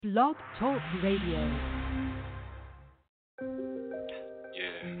Blog Talk Radio.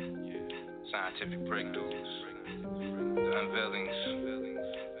 Scientific breakthroughs, the unveilings,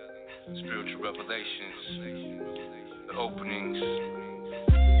 spiritual revelations, the openings. 1,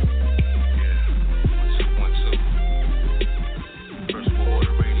 2, 1, 2. First World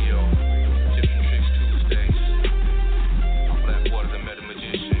Order Radio, Tips and Tricks Tuesdays. I'm Blackwater, the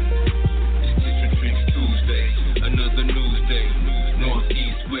Meta-Maji-Shen. It's Tips and Tricks Tuesdays, another news day. North,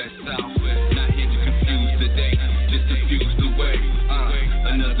 east, west, south. Not here to confuse the day, just diffuse the way.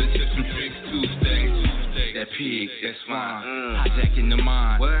 Another Tips and Tricks Tuesday. That pig, that's fine. Hijacking the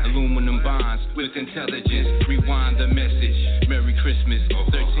mind. Aluminum bonds with intelligence. Rewind the message. Merry Christmas.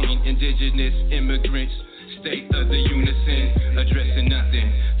 13 indigenous immigrants. State of the unison. Addressing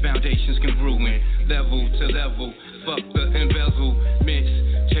nothing. Foundations can ruin. Level to level. Fuck the embezzlements.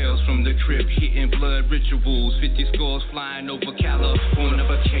 Tales from the crypt. Hitting blood rituals. 50 scores flying over California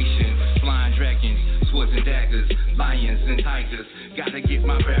vacation. Flying dragons. Swords and daggers. Lions and tigers. Gotta get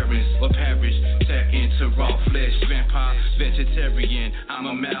my bearings or perish. Tap into raw flesh. Vampire, vegetarian. I'm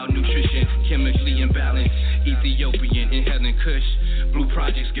a malnutrition. Chemically imbalanced. Ethiopian. Inhaling kush. Blue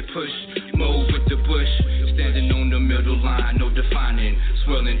projects get pushed. Mold with the bush. Standing on the middle line. No defining.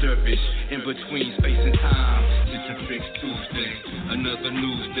 Swirling dervish. In between space and time. Tips and Tricks Tuesday. Another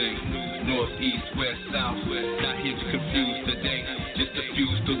news day. North, east, west, south. Not here to confuse the day. Just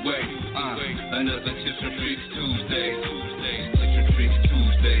diffuse the way. Another Tips and Tricks Tuesday. Tips and Tricks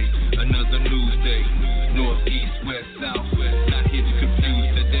Tuesday. Another news day. North, east, west, south. Not here to confuse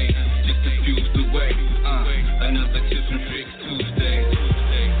the day. Just diffuse the way. Another Tips and Tricks Tuesday.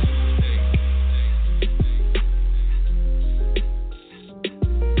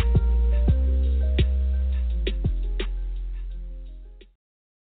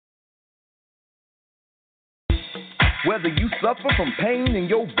 Whether you suffer from pain in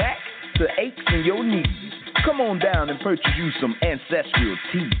your back to aches in your knees, come on down and purchase you some ancestral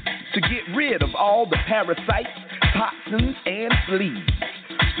teas to get rid of all the parasites, toxins, and fleas.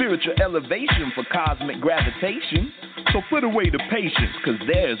 Spiritual elevation for cosmic gravitation. So put away the patience, cause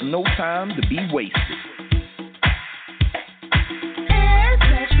there's no time to be wasted.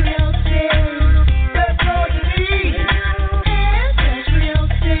 Ancestral teas, that's all you need. Ancestral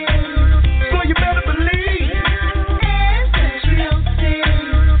teas, so you better believe.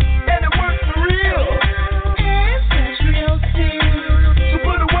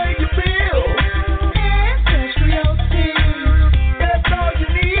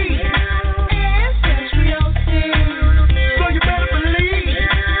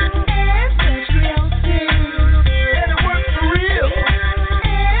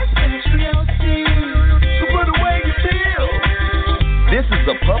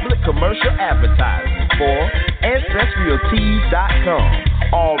 Commercial advertising for AncestralTees.com.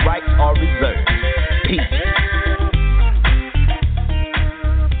 All rights are reserved. Peace.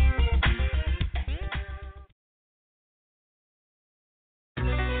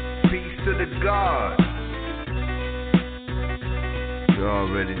 Peace to the God. You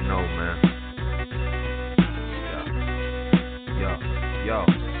already know, man. Yo.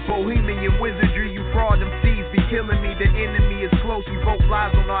 Bohemian wizardry, you fraud MCs be killing me. The enemy is close, we both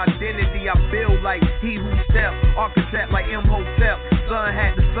lies on our identity. I build like he who stepped, architect like Imhotep. Son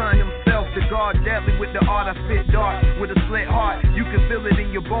had the sun himself, the God deadly with the art. I spit dark with a slit heart. You can feel it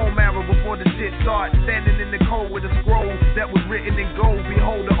in your bone marrow before the shit starts. Standing in the cold with a scroll that was written in gold.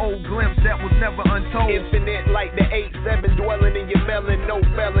 Behold the old glimpse that was never untold. Infinite like the 8-7 dwelling in your melon. No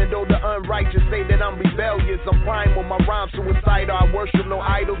felon, though the unrighteous say that I'm rebellious. I'm primal, my rhymes suicidal. I worship no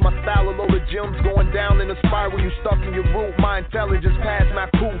idols. My style of load of gems going down in a spiral. You stuck in your root. My intelligence past my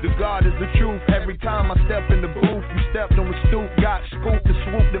coup. The God is the truth. Every time I step in the booth, you stepped on the stoop. Got scooped and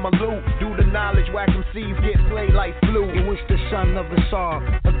swooped in my loop. Do the knowledge, whack MCs get slayed like flu. You wish the son of us all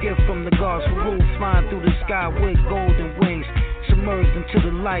a gift from the gods who rule, flying through the sky with golden wings. Submerged into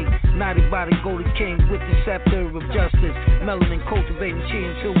the light, knighted by the golden king with the scepter of justice. Melanin cultivating chi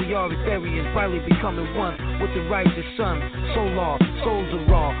until we are Ethereans, finally becoming one with the righteous sun. Solar, souls are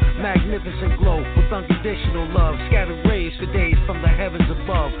raw, magnificent glow with unconditional love. Scattered rays for days from the heavens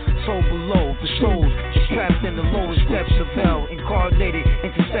above. Soul below, the souls just trapped in the lowest depths of hell. Incarnated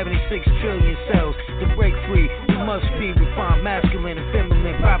into 76 trillion cells. To break free, we must be refined, masculine and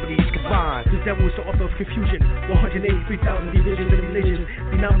feminine properties combined. The devil is the author of confusion. 183,000 divisions and religions,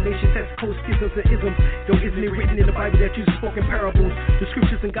 denominations, sects, codes, schisms, and isms. Yo, isn't it written in the Bible that Jesus spoke in parables? The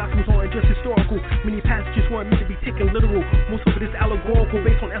scriptures and gospels aren't just historical. Many passages weren't meant to be taken literal. Most of it is allegorical,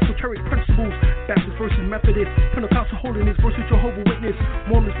 based on esoteric principles. Baptist versus Methodist, Pentecostal holiness versus Jehovah's Witness,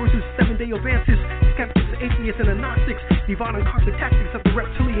 Mormons versus Seventh-day Adventists, skeptics, atheists, and agnostics, divine and cosmic tactics of the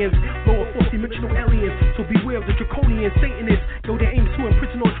reptilians, lower fourth dimensional aliens. So beware of the draconian Satanists. Yo, their aim is to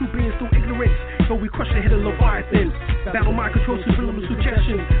imprison all true beings through ignorance. Yo, we crush the head of Leviathan. Battle mind control, subliminal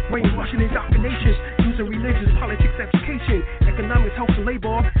suggestions, brainwashing indoctrinations, using religious, politics, education, economics, health and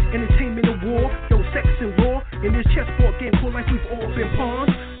labor, entertainment and war. Yo, sex and law. In this chessboard game called life, we've all been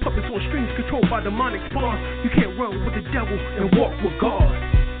pawns. Puppets on strings controlled by demonic spawns. You can't run with the devil and walk with God.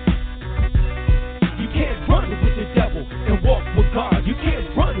 You can't run with the devil and walk with God. You can't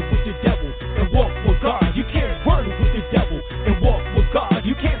run with the devil and walk with God. You can't run with the devil and walk with God.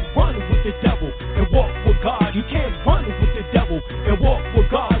 You can't run with the devil and walk with God. You can't run with the devil and walk with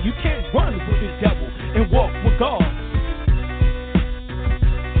God. You can't run with the devil and walk with God.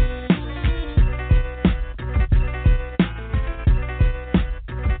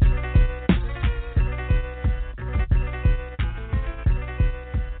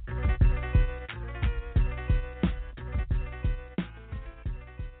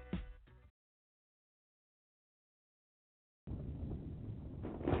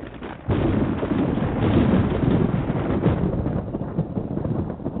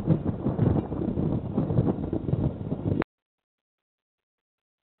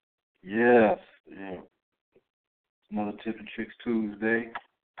 Yes, yeah. Another Tip and Tricks Tuesday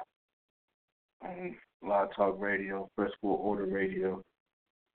on Blog Talk Radio, First World Order Radio.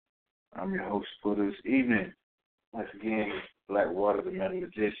 I'm your host for this evening. Once again, Blackwater, the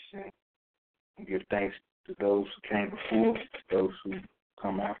Meta-Maji-Shen. I give thanks to those who came before, those who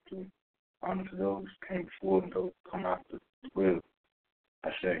come after. Honor to those who came before and those who come after. Well, I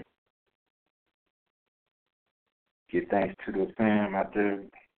say, give thanks to the fam out there.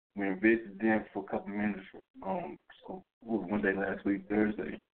 We visited them for a couple minutes one day last week,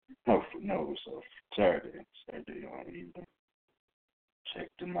 Thursday. No, it was Saturday evening.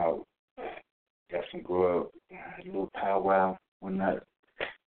 Checked them out. Got some grub. Had a little powwow. We're not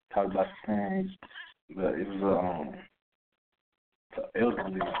talking about the things, but it was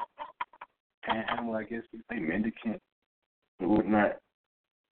elderly panhandle, I guess. They mendicant and whatnot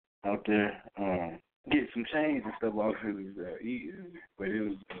out there. Get some change and stuff while we was eating. But it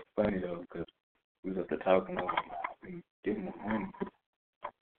was funny, though, because we was up there talking about giving them money.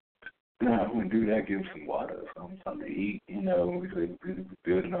 No, I wouldn't do that, give them some water or something to eat, We were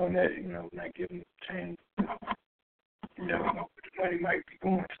building on that, not giving them change. What the money might be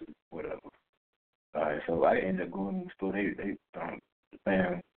going to, whatever. All right, so I ended up going to the store. They the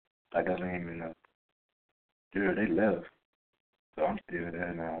fam, like I didn't even know. They left. So I'm still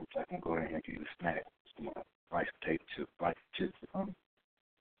there now. So I can go ahead and get a snack. Some rice potato chips, rice chips or something.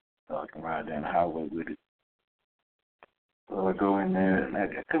 So I can ride down the highway with it. So I go in there and I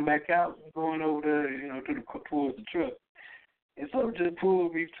come back out, going over there, towards the truck. And something just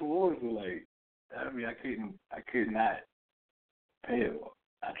pulled me towards it. I could not pay it.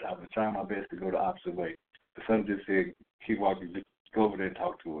 I was trying my best to go the opposite way. But something just said, keep walking, just go over there and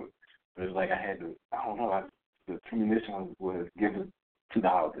talk to her. But it's like I had to, I don't know, the premonition was give her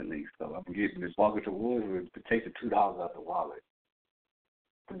 $2 at least. So I'm getting this walking towards her to take the $2 out the wallet.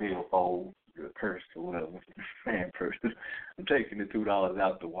 To be a old purse or whatever, man purse. I'm taking the $2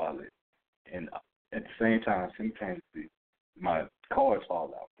 out the wallet. And at the same time, sometimes my cards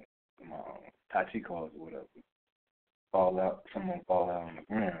fall out. My TIPZ cards or whatever. Someone fall out on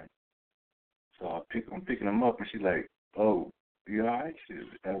the ground. So I'm picking them up and she's like, oh, you all right?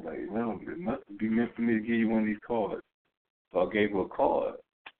 I was like, well, it must be meant for me to give you one of these cards. So I gave her a card.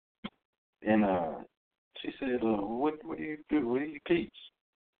 And she said, what do you do? What do you teach?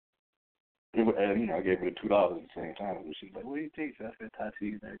 And, I gave her the $2 at the same time. And she's like, what do you teach? I said, TIPZ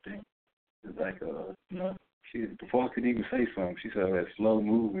and everything. It's like, before I could even say something, she said, that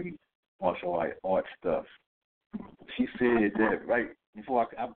slow-moving martial art stuff. She said that right before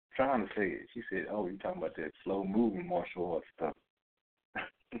I'm trying to say it. She said, oh, you're talking about that slow-moving martial art stuff.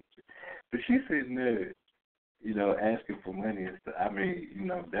 But she's sitting there, asking for money and stuff. I mean,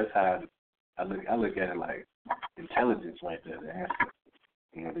 that's how I look at it, like intelligence right there, the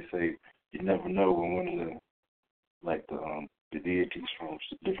answer. They say you never know when one of the deities from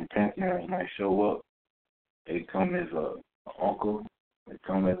different pantheons might show up. They come as a uncle. They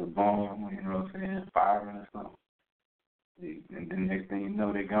come as a bomb, firing or something. And then next thing you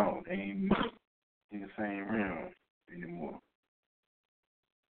know, they're gone. They ain't in the same realm anymore.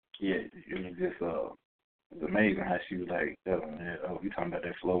 Yeah, it was just it's amazing how she was like, oh, you talking about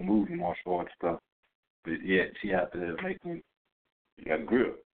that slow moving martial arts stuff, but yet she out there making, you got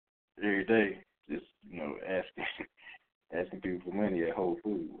grip every day, just asking people for money at Whole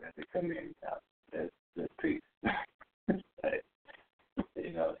Foods as they come in. That's peace. Like,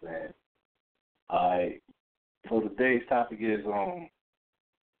 you know what I'm saying? All right. So today's topic is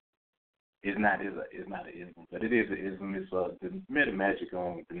it's not an ism, but it is an ism. It's the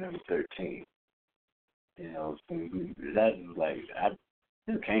Meta-Maji-Shen, the number 13. You know, that was like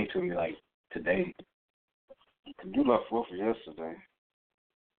it came to me like today. You left for yesterday,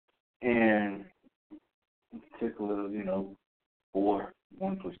 and in particular, 4,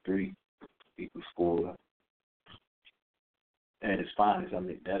 1 plus 3 equals 4. And it's fine. I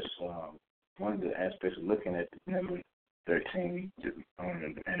mean, that's one of the aspects of looking at the number 13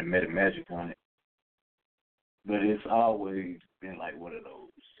 and the Meta-Maji on it. But it's always been like one of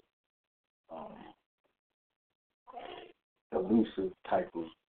those elusive type of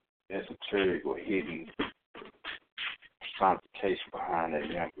esoteric or hidden complication behind that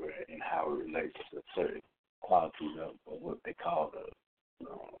number and how it relates to certain qualities of what they call the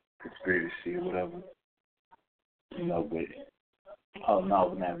conspiracy or whatever. But all in all,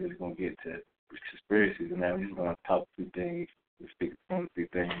 we're not really going to get to conspiracies, and now we're just going to talk a few things, speak on a few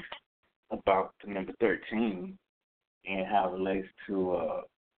things about the number 13 and how it relates to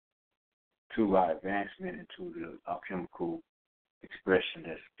our advancement into the alchemical expression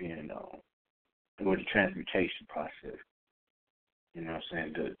that's being or the transmutation process. You know what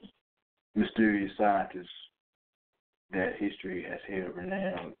I'm saying? The mysterious scientists that history has held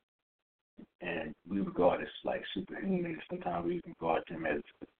renowned, and we regard as like superhuman. Sometimes we regard them as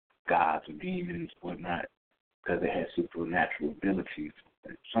gods or demons, whatnot, because they had supernatural abilities.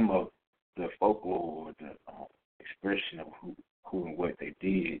 And some of the folklore or the expression of who and what they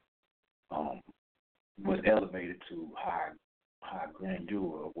did was elevated to high grandeur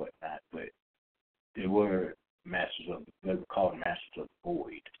or whatnot, but they were they were called masters of the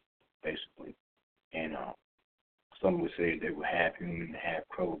void, basically. And some would say they were half human, half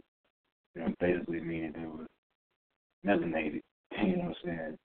crow, basically meaning they were melanated, you know what I'm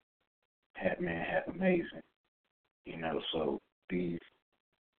saying, half man, half amazing. So these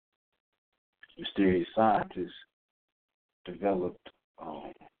mysterious scientists developed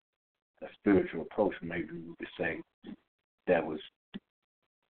a spiritual approach, maybe we could say, that was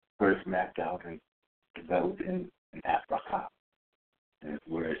first mapped out and developed in Africa. And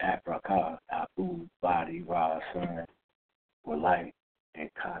the word Africa, Abu, body, Ra, sun, or light, and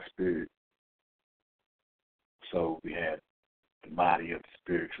Ka, spirit. So we have the body of the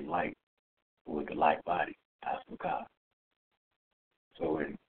spiritual light, or the light body, Africa. So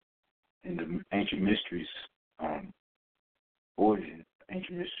in the ancient mysteries, origin,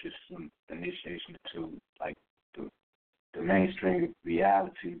 ancient mysteries, initiation to like the mainstream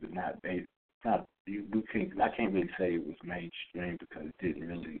reality, but not based. I can't really say it was mainstream because it didn't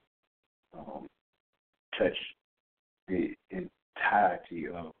really touch the entirety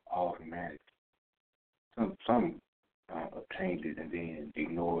of all humanity. Some obtained it and then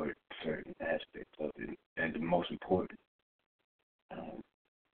ignored certain aspects of it, and the most important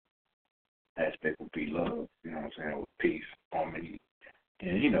aspect would be love. You know what I'm saying? With peace, harmony,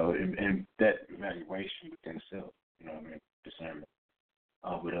 and and that evaluation within itself. You know what I mean? Discernment.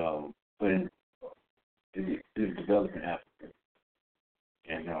 But it's developed in Africa,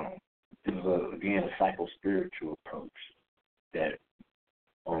 and this is again a psycho-spiritual approach that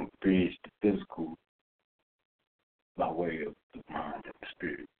bridged the physical by way of the mind and the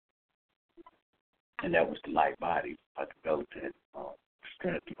spirit, and that was the light body by developing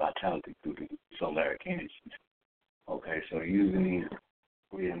strength and vitality through the solar energies. Okay, so using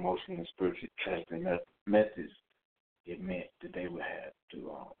these emotional and spiritual testing methods, it meant that they would have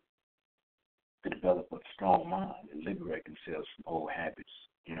to develop a strong mind and liberate themselves from old habits,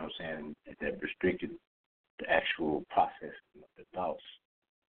 you know what I'm saying, that restricted the actual processing of the thoughts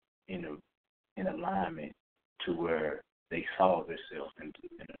in alignment to where they saw themselves in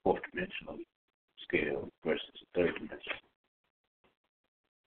a fourth dimensional scale versus a third dimension.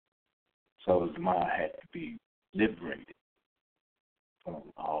 So the mind had to be liberated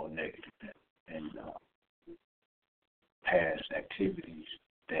from all negative and past activities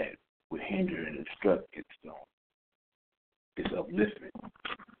that would hinder and obstruct its upliftment.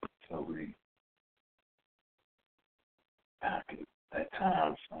 So we at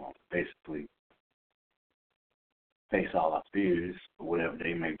times basically face all our fears, or whatever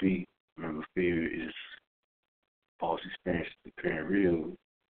they may be. Remember, fear is false experiences appearing real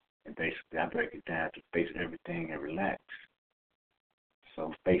And basically, I break it down to face everything and relax.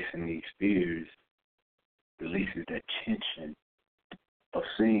 So facing these fears releases that tension of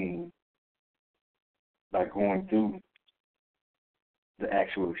seeing, by going through the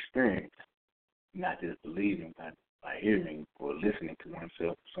actual experience, not just believing by hearing or listening to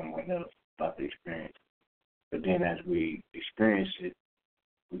oneself or someone else about the experience. But then as we experience it,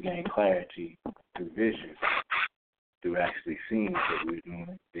 we gain clarity through vision, through actually seeing what we're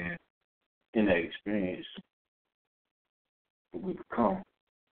doing. Then in that experience, what we become.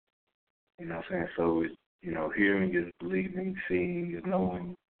 You know what I'm saying? So it's, hearing is believing, seeing is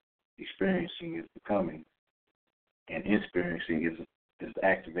knowing, experiencing is becoming, and experiencing is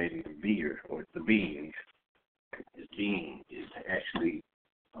activating the beer or the beings. This being is actually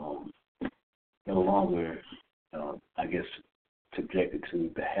no longer, I guess, subjected to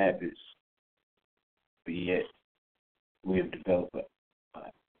the habits, but yet we have developed a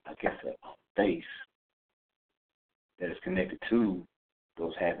base that is connected to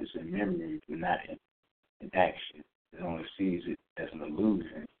those habits and memories, but not in action. It only sees it as an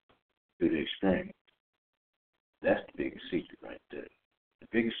illusion through the experience. That's the biggest secret right there. The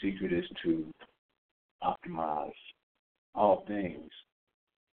biggest secret is to optimize all things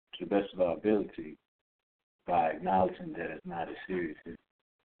to the best of our ability by acknowledging that it's not as serious as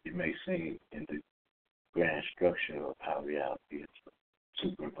it may seem in the grand structure of how reality is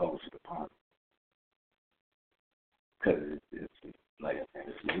superimposed upon it. Because it's like I said,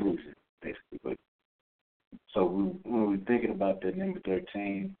 it's an illusion, basically. But so when we're thinking about that number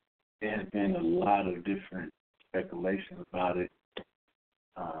 13, there has been a lot of different speculations about it,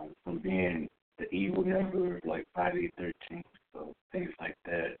 from being the evil number, like Friday the 13th, so things like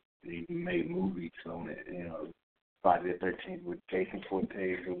that. They even made movies on it, Friday the 13th with Jason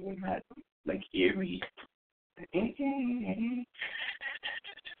Cortez or whatnot, like eerie,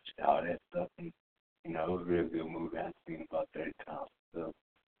 all that stuff. And, it was a real good movie. I've seen about 30 times. So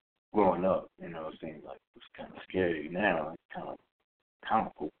growing up, it seemed like it was kind of scary. Now it's kind of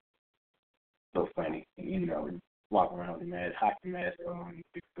comical, so funny. And, walk around with a mask, hockey mask on,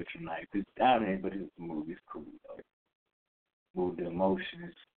 big butcher knife. It's down there, but it's a movie. It's cool. Move the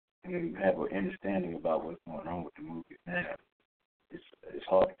emotions, and then you have an understanding about what's going on with the movie. Now, it's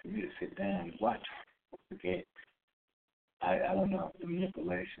hard for me to sit down and watch it. Again, I don't know, the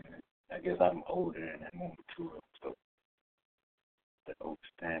manipulation. I guess I'm older and I'm more mature, so the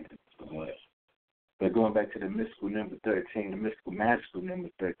understanding somewhat. But going back to the mystical number 13, the mystical magical number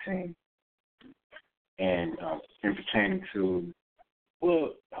 13, and in pertaining to,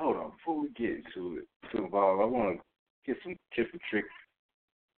 well, hold on, before we get to involve, I want to get some tips and tricks.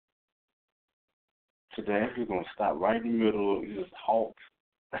 Today, we're going to stop right in the middle, just halt,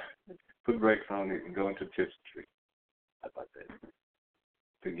 put brakes on it, and go into tips and tricks. How about that?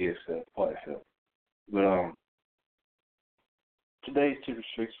 To get part itself. But today's tips and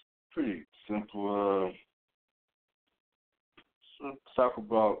tricks pretty simple. Talk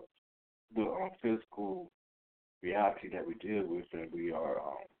about the physical reality that we deal with and we are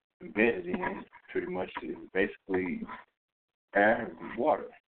embedded in. Pretty much is basically air and water.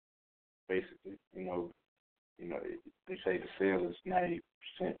 Basically, they say the cell is 90%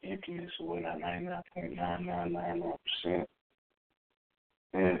 emptiness or whatnot, 99.9999%,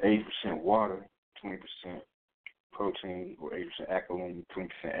 and 80% water, 20% protein, or 80% alkaline, 20%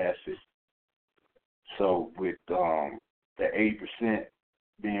 acid. So with the 80%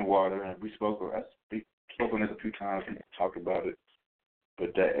 being water, and we spoke on this a few times and talked about it,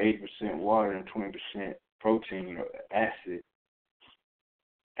 but that 80% water and 20% protein or acid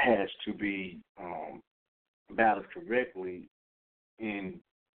has to be balanced correctly in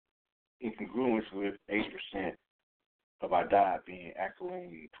congruence with 80% of our diet being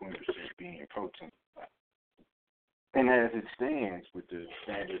alkaline, 20% being protein. And as it stands with the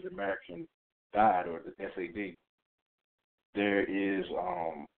standard American diet or the SAD, there is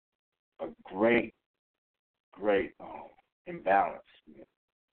a great imbalance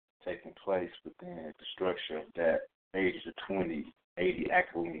taking place within the structure of that 80 to 20, 80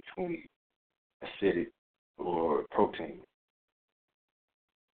 alkaline, 20 acidic or protein.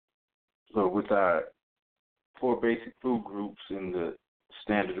 So with our 4 basic food groups in the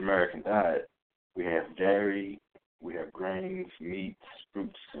standard American diet, we have dairy, we have grains, meats,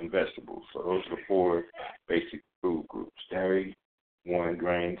 fruits, and vegetables. So those are the 4 basic food groups. Dairy, 1,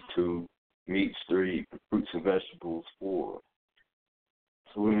 grains, 2, meats, 3, fruits and vegetables, 4.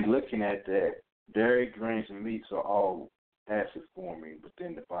 So when we're looking at that, dairy, grains, and meats are all acid forming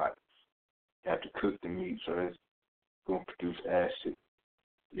within the body. You have to cook the meat, so that's going to produce acid.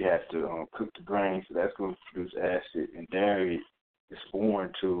 You have to cook the grains, so that's going to produce acid. And dairy it's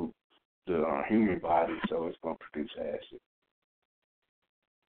foreign to the human body, so it's going to produce acid.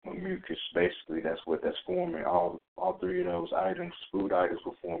 Mucus, basically, that's forming. All three of those items, food items,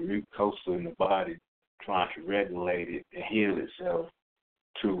 will form mucosa in the body, trying to regulate it and heal itself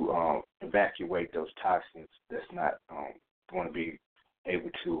to evacuate those toxins that's not going to be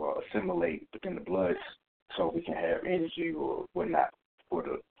able to assimilate within the blood, so we can have energy or whatnot for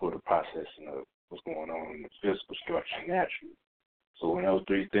the processing of what's going on in the physical structure naturally. So when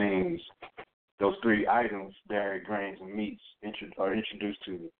those three items, dairy, grains, and meats, are introduced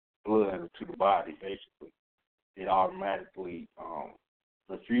to the blood or to the body, basically, it automatically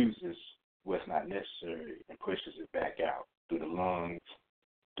refuses what's not necessary and pushes it back out through the lungs,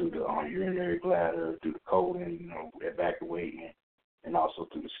 through the urinary bladder, through the colon, evacuating, and also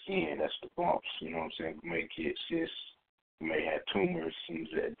through the skin. That's the bumps, you know what I'm saying? We may get cysts, we may have tumors, and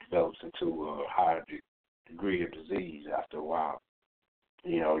that develops into a higher degree of disease after a while.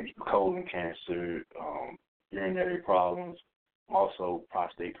 Colon cancer, urinary problems, also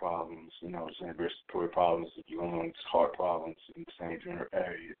prostate problems, respiratory problems, lungs, heart problems in the same general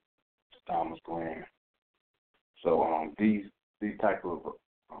area, thymus gland. So these type of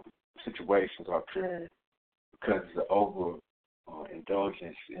situations are occurring because of the over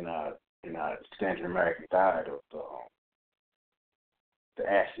indulgence in our standard American diet of the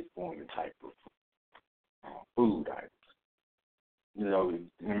acid forming type of food items. There's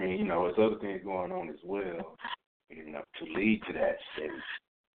other things going on as well, to lead to that state.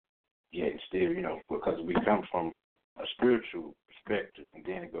 Yet still, because we come from a spiritual perspective, and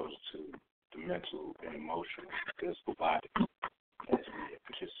then it goes to the mental and emotional, physical body as we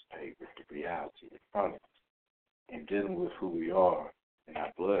participate with the reality in front of us and dealing with who we are and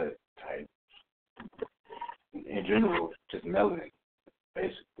our blood type. In general, just melanin,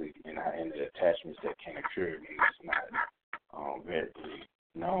 basically, and the attachments that can occur when it's not readily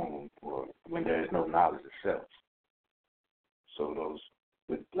known or when there is no knowledge of self. So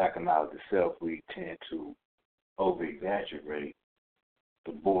with lack of knowledge of self, we tend to over-exaggerate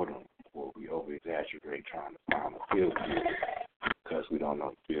the boredom, or we over-exaggerate trying to find a feel good because we don't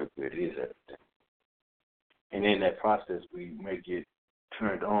know the feel good is everything. And in that process, we may get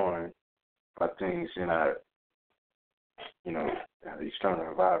turned on by things in our, the external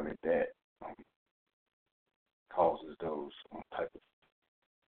environment that causes those type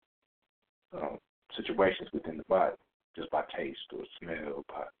of situations within the body, just by taste or smell,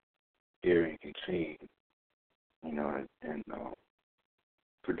 by hearing and seeing, and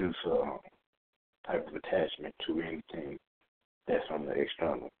produce a type of attachment to anything that's from the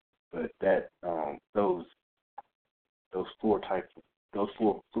external. But that those four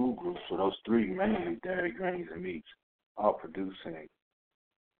food groups, or those three mainly, dairy, grains, and meats, are producing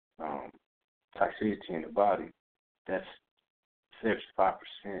toxicity in the body. That's 75%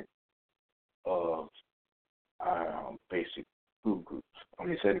 of our basic food groups.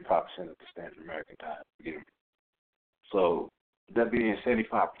 75% of the standard American diet. So that being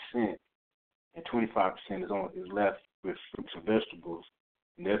 75%, and 25% is left with fruits and vegetables,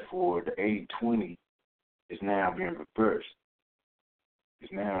 and therefore the 80-20 is now being reversed.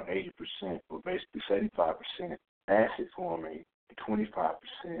 It's now 80%, or basically 75% acid forming and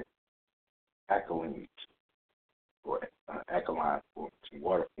 25% alkalines, or alkaline forms,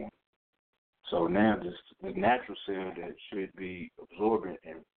 water form. So now this natural cell that should be absorbent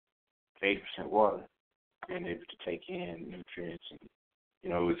in 80% water, being able to take in nutrients, and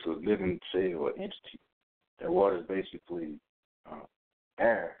it's a living cell or entity. That water is basically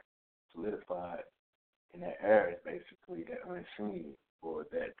air solidified, and that air is basically that unseen or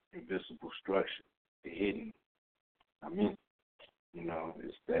that invisible structure, the hidden.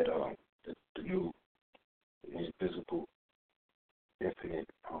 It's that the new invisible, infinite,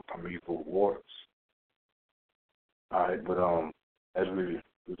 primeval waters. All right, but as we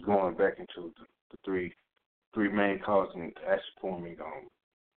was going back into the three main causing acid forming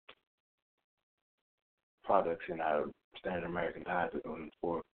products in our standard American diet, the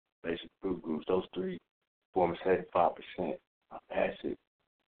four basic food groups, those three form 75% acid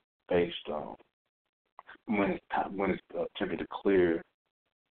based when it's attempting to clear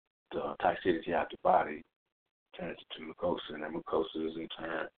the toxicity out the body, turns to mucosa, and that mucosa is in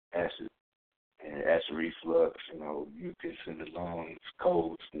turn acid, and acid reflux, mucus in the lungs,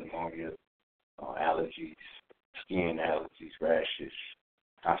 colds, pneumonia, allergies, skin allergies, rashes,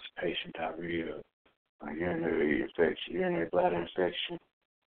 constipation, diarrhea, urinary infection, urinary bladder infection.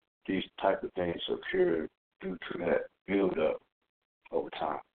 These type of things occur due to that buildup over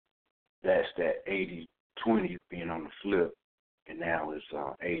time. That's that 80-20 being on the flip, and now it's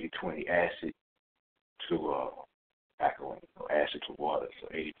 80-20 acid to alkaline, acid to water, so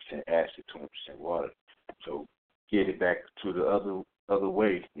 80% acid, 20% water. So get it back to the other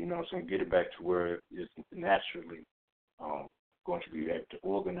way, you know what I'm saying? Get it back to where it's naturally going to be able to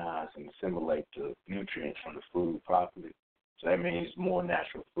organize and assimilate the nutrients from the food properly. So that means more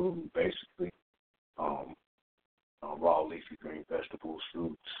natural food, basically. Raw leafy green vegetables,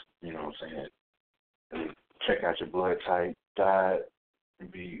 fruits, you know what I'm saying? And check out your blood type, diet,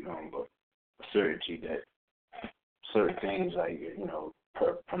 and be a certainty that certain things like, you know,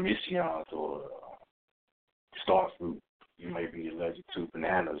 permissions or star fruit, you may be allergic to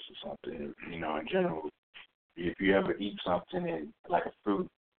bananas or something, you know, in general. If you ever eat something and like a fruit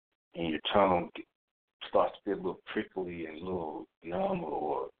and your tongue starts to feel a little prickly and a little numb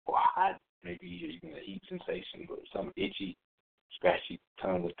or hot, maybe even a heat sensation or some itchy, scratchy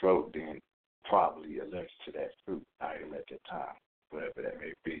tongue or throat, then probably allergic to that fruit item at that time, whatever that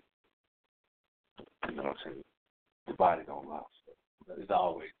may be. You know what I'm saying? The body don't lie. So it's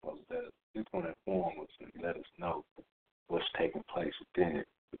always going to inform us and let us know what's taking place within it.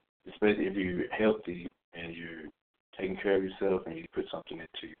 Especially if you're healthy and you're taking care of yourself and you put something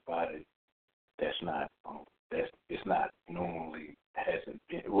into your body that's not it's not normally hasn't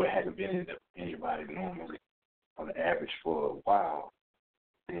been in your body normally on the average for a while,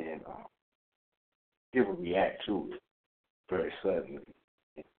 then it will react to it very suddenly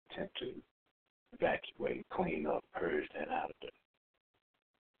and attempt to evacuate, clean up, purge that out of there.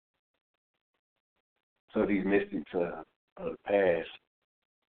 So these mystics of the past,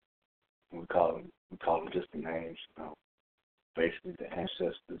 we call them just the names, you know, basically the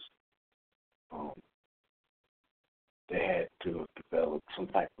ancestors. They had to have developed some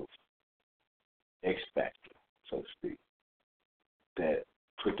type of X factor, so to speak, that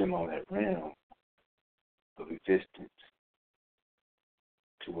put them on that realm of existence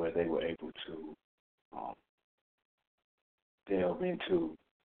to where they were able to delve into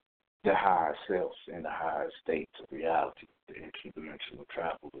the higher selves and the higher states of reality, the interdimensional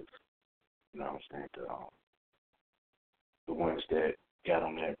travelers. You know what I'm saying? The ones that got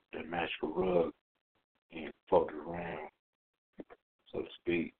on that magical rug and floated around, so to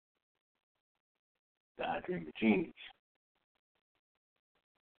speak, the I Dream of Genies.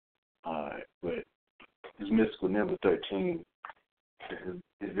 But this mystical number 13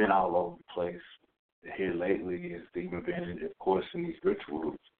 has been all over the place. Here lately, it's even been, of course, in these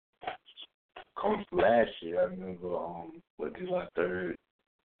rituals. Last year, I remember, July 3rd,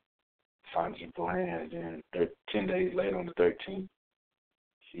 Sanji Bland, and 10 days later on the 13th,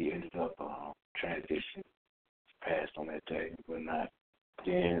 she ended up transitioning, passed on that day, but not.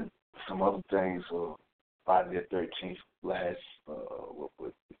 Then some other things, Friday the 13th last,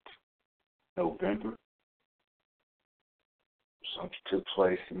 November, something took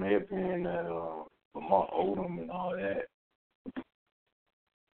place. It may have been at Lamont Odom and all that.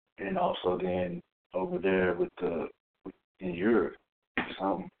 And also then over there in Europe,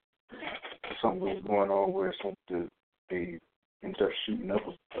 something was going on where they ended up shooting up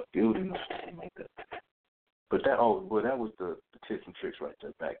a building or something like that. But that was the tips and tricks right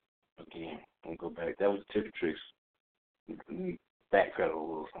there. Back again, I'm gonna go back. That was the tips and tricks. Backpedal a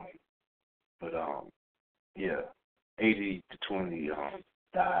little something. But 80 to 20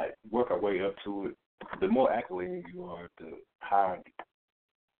 died. Work our way up to it. The more accolade you are, the higher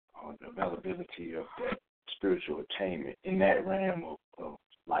the availability of that spiritual attainment in that realm of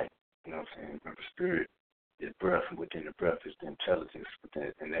life. You know what I'm saying? Remember, spirit is breath, and within the breath is the intelligence,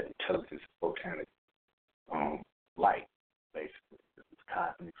 and that intelligence is photonic light, basically. It's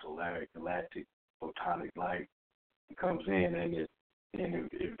cosmic, solar, galactic, photonic light. It comes in and it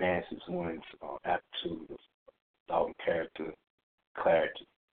advances one's aptitude of thought and character, clarity,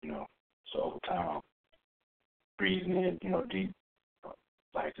 you know. So over time, breathing in, you know, deep,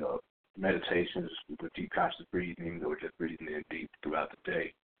 like meditations with deep conscious breathing or just breathing in deep throughout the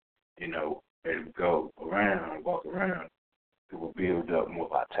day, you know, as we go around, walk around, it will build up more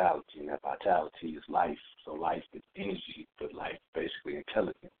vitality, and that vitality is life. So life is energy, but life is basically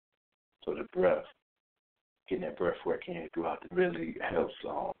intelligence. So the breath, getting that breath work in throughout the really helps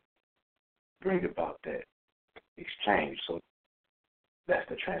bring about that exchange. So that's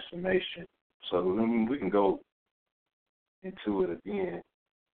the transformation. So we can go into it again.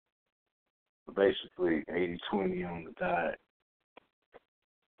 Basically 80-20 on the diet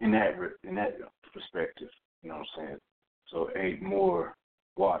in that perspective, you know what I'm saying? So 8 more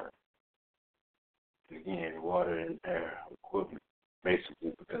water. And again, water and air equivalent,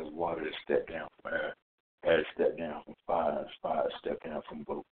 basically, because water is stepped down from air. Air is stepped down from fire. Fire is stepped down from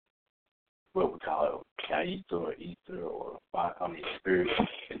both what we call it, kaita or ether or fire, spirit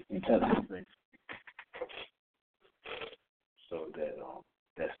intelligence.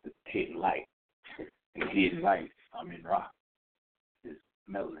 That's the hidden light. And the hidden light, I'm in rock, is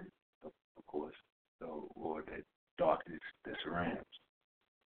melanin, of course. So, or that darkness that surrounds.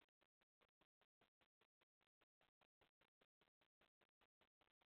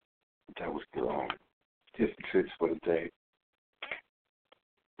 That was the tips and tricks for the day.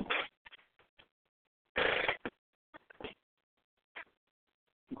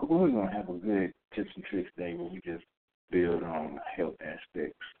 We're gonna have a good tips and tricks day where we just build on health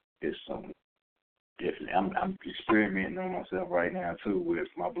aspects. It's something different. I'm experimenting on myself right now too with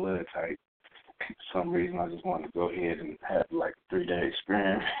my blood type. For some reason I just want to go ahead and have like a 3-day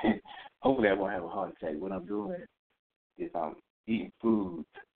experiment. Hopefully I won't have a heart attack. What I'm doing is I'm eating food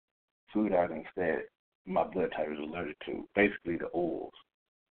items that my blood type is allergic to. Basically the oils.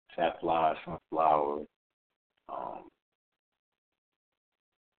 Safflower, sunflower,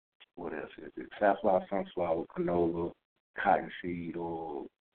 what else is it? Safflower, sunflower, canola, cottonseed oil,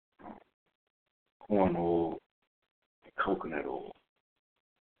 corn oil, and coconut oil.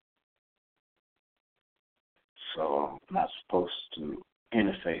 So I'm not supposed to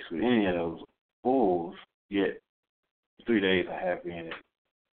interface with any of those oils, yet 3 days I have been in.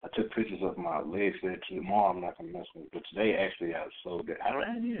 I took pictures of my legs there. Tomorrow I'm not going to mess with it. But today actually I slowed down.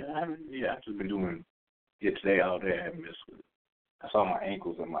 I've just been doing it today all day. I haven't messed with it. I saw my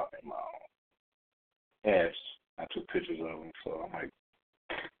ankles and my abs. I took pictures of them, so I might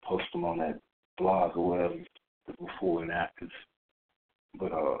post them on that blog or whatever, the before and afters.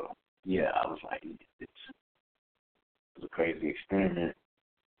 But yeah, I was like, it was a crazy experiment.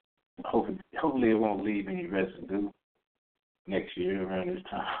 Hopefully it won't leave any residue next year around this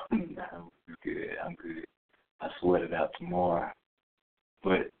time. I'm good. I sweat it out tomorrow.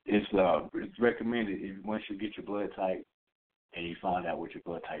 But it's recommended once you get your blood type and you find out what your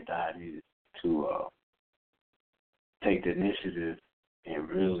blood type diet is to take the initiative and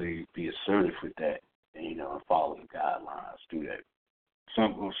really be assertive with that and, and follow the guidelines. Do that.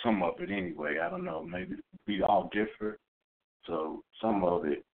 Some of it anyway. I don't know. Maybe we all differ. So some of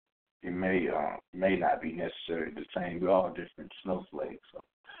it may not be necessarily the same. We're all different snowflakes.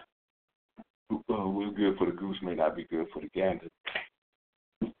 So what's good for the goose may not be good for the gander.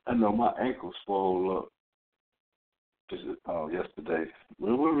 I know my ankles swole up yesterday.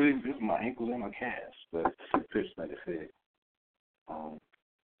 Well, really, this is my ankles and my calves, but the pitch like I said.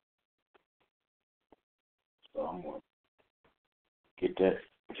 So I'm gonna get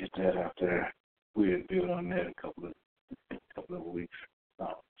that out there. We'll build on that a couple of weeks.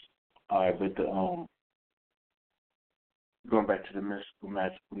 All right, but going back to the mystical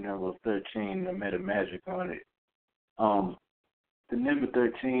magical number 13, the Meta-Maji on it. The number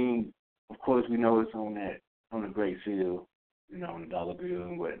 13, of course, we know it's on the Great Seal, on the dollar bill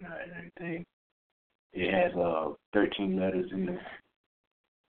and whatnot and everything. It has 13 letters in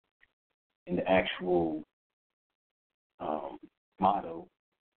the actual motto.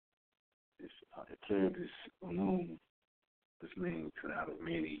 It's TIPZ unum, which means out of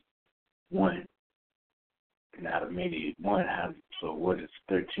many, one. And out of many, one. So what is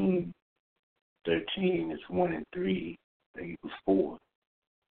 13? 13 is 1 and 3. That equals 4.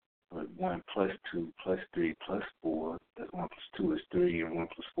 But 1 plus 2 plus 3 plus 4, that's 1 plus 2 is 3, and 1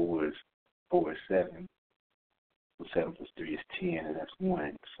 plus 4 is 7. So 7 plus 3 is 10, and that's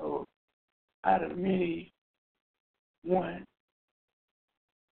 1. So out of many, 1.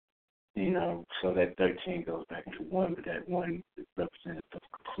 So that 13 goes back into 1, but that 1 is representative of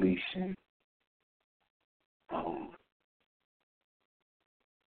completion.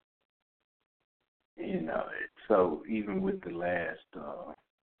 So even with the last,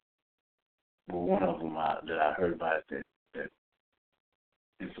 one of them that I heard about that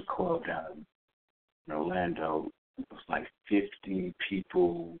is a club down in Orlando. It was like 50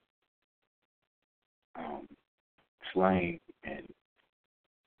 people slain and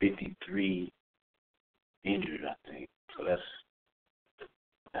 53 injured, I think. So that's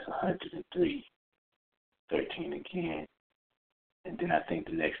 103. 13 again. And then I think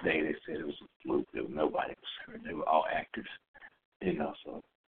the next day they said it was a fluke. Nobody was hurt. They were all actors. So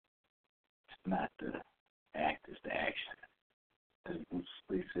it's not the act, it's the action. As Bruce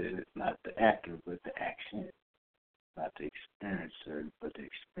Lee said, it's not the actor, but the action. Not the experiencer, but the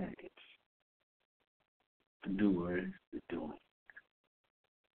experience. The doer is the doing.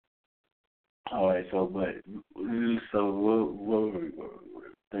 All right, what were we?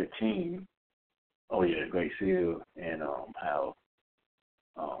 13. Oh yeah, Great Seal, and how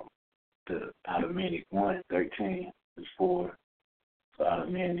the out of many 1, 13 is 4. So out of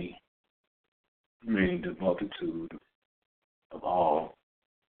many, meaning the multitude of all,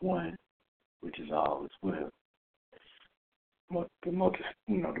 1, which is all as well.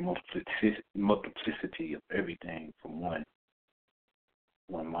 multiplicity of everything from one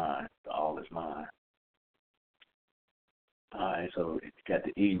mind. All is mine. Alright, so it's got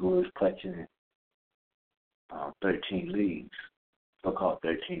the eagle is clutching 13 leaves, so-called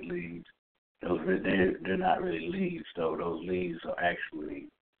 13 leaves. They're not really leaves, though. Those leaves are actually,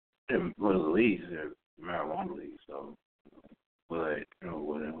 the leaves are marijuana leaves, so, but,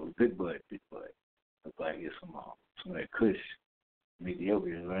 whatever, big bud. Looks like it's some of that kush,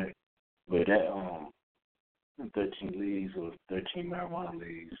 Ethiopian, right? But that, 13 leaves or 13 marijuana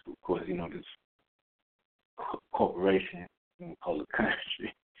leaves, of course, this corporation, call it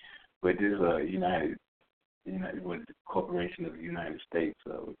country, but this United was the Corporation of the United States,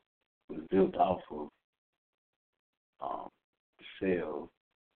 was built off of the sale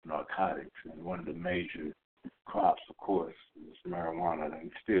of narcotics, and one of the major crops, of course, is marijuana, and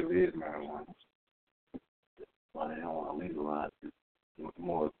it still is marijuana. Why they don't want to legalize it?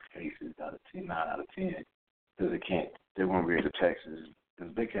 More cases out of 10, 9 out of 10, because they won't be able to tax it,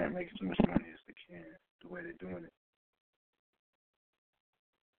 because they can't make as much money as they can the way they're doing it.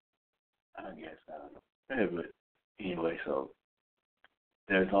 I guess, I don't know. Yeah, but anyway, so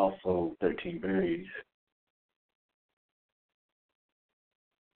there's also 13 berries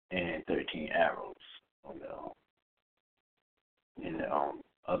and 13 arrows on the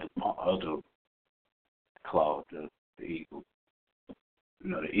other claw, the eagle.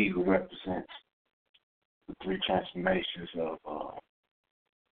 The eagle represents the three transformations of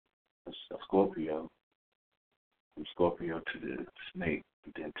Scorpio, from Scorpio to the snake,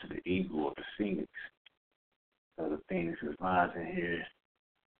 then to the eagle or the phoenix. So the phoenix is rising here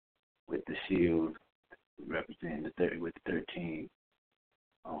with the shield representing with the 13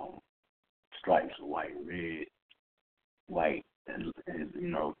 stripes of white and red. White, and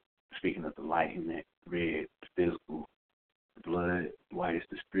speaking of the light, he meant red, the physical, the blood. White is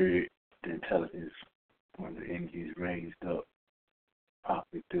the spirit, the intelligence, when the energy is raised up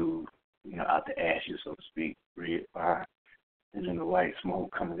properly through, out the ashes, so to speak, red fire. And then the white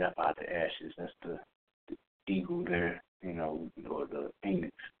smoke coming up out the ashes, that's the eagle there, or the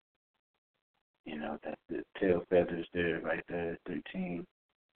phoenix. That's the tail feathers there, right there, 13.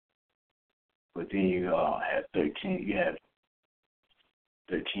 But then you have 13, you have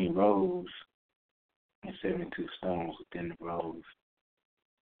 13 rows and 72 stones within the rows.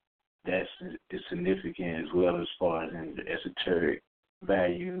 That's significant as well as far as in the esoteric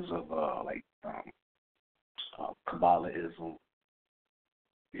values of Kabbalahism.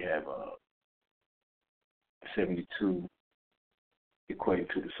 We have 72 equating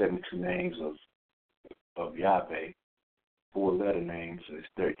to the 72 names of Yahweh. 4-letter names is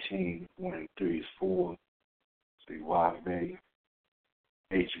 13. 1 and 3 is 4. So Yahweh,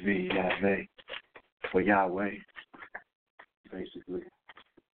 HV, Yahweh, for Yahweh, basically.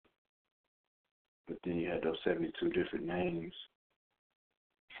 But then you have those 72 different names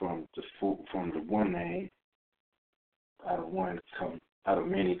from the one name. Out of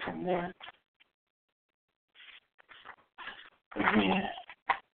many come one. Again,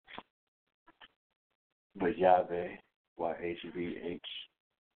 but Yahweh, YHVH,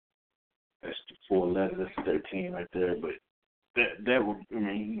 that's the 4 letters, that's 13 right there. But that would,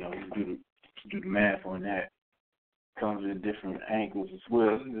 you do the math on that. Comes in different angles as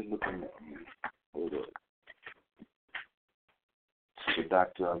well. Just looking at, hold up. So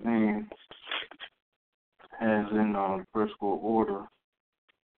Dr. Amin has in first world order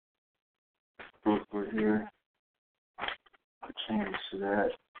book right here. I changed to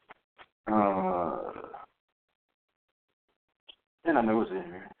that. And I know it's in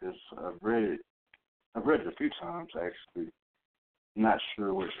here because I've read it a few times actually. Not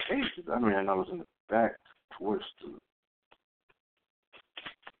sure which page it is. I know it's in the back towards the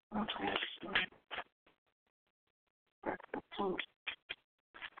back of the book.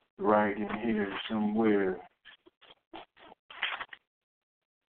 Right in here somewhere.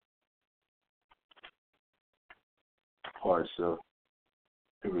 Alright, so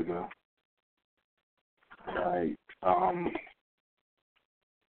here we go. Alright,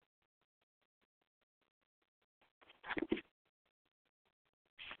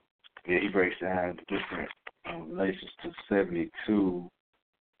 he breaks down the different relations to 72,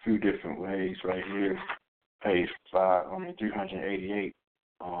 few different ways right here. Page 388.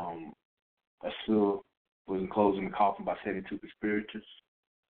 Asul was enclosed in the coffin by 72 conspirators.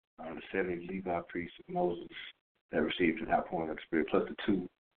 The 70 Levi priests of Moses that received the outpouring of the Spirit, plus the 2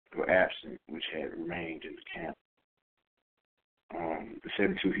 were absent, which had remained in the camp. The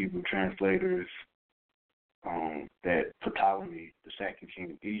 72 Hebrew translators that Ptolemy, the second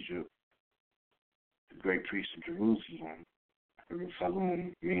king of Egypt, the great priest of Jerusalem,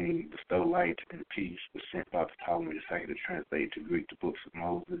 Jerusalem, meaning bestow light and peace, was sent by Ptolemy II to translate to Greek the books of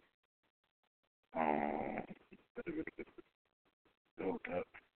Moses.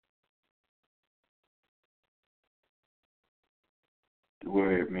 The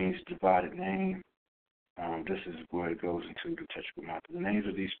word means divided name. This is where it goes into the Tetragrammaton. The names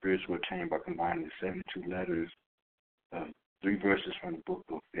of these spirits were obtained by combining the 72 letters of 3 verses from the book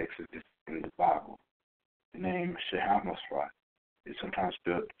of Exodus in the Bible. The name Shehamashra is sometimes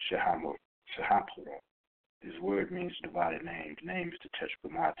spelled Shehampura. This word means divided name. The name is the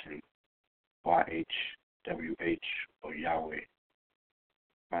Tetragrammaton, YHWH, or Yahweh,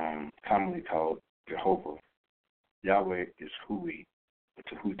 commonly called Jehovah. Yahweh is Hui, or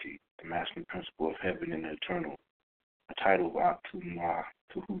Tahuti, the masculine principle of heaven and the eternal. A title of Atuma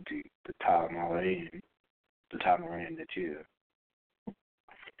Tahuti, the Tamarayan Natir.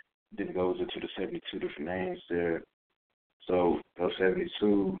 Then it goes into the 72 different names there. So those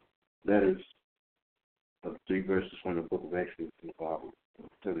 72 letters of 3 verses from the book of Exodus in the Bible,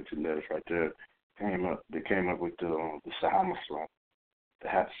 72 letters right there, they came up with the Shahamasra, the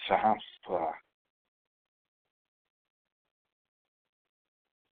Shahamsra.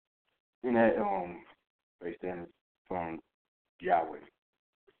 And that they stand from Yahweh,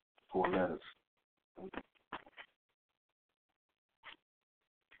 4 letters.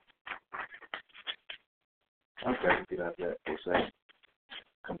 Okay, get out that for a second.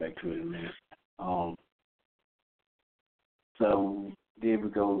 Come back to it in a minute. So there we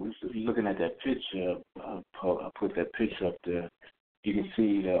go. Looking at that picture, I put that picture up there. You can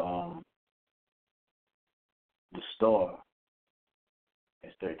see the star.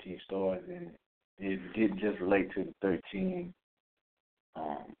 There's 13 stars in it. It didn't just relate to the 13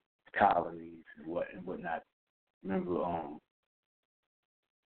 colonies and whatnot. Remember,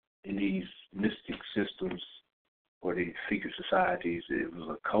 in these mystic systems or these secret societies, it was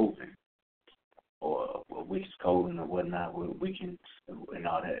a coven or a witch coven or whatnot with Wiccans and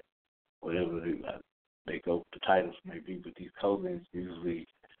all that. Whatever they go, the titles may be, but these covens usually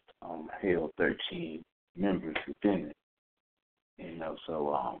held 13 members within it. You know,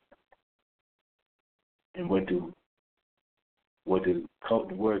 so and what the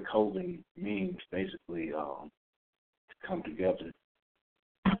word coven means basically to come together.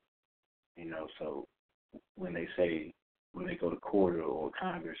 You know, so when they go to court or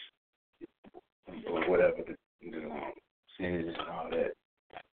Congress or whatever, the Senate and all that,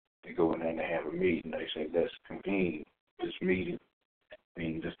 they go in there and they have a meeting. They say, let's convene this meeting,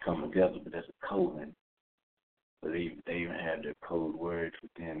 meaning just come together, but that's a coven. So they even have their code words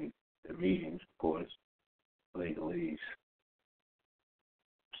within the meetings, of course, legalese.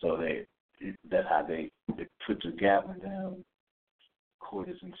 So that's how they put the gavel down. Court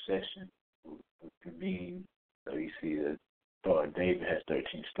is in session, convene. So you see the Star of David has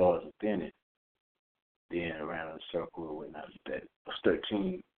 13 stars within it. Then around the circle or whatnot, that was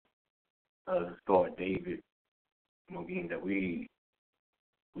 13. The Star of David, Mogin Dawi,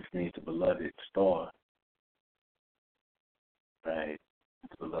 which means the beloved star. Right,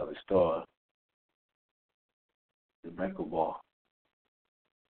 the beloved star, the Merkabah.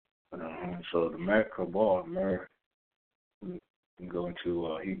 So the Merkabah, we can go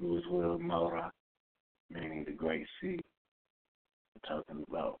into Hebrew as well, Mara, meaning the great sea. We're talking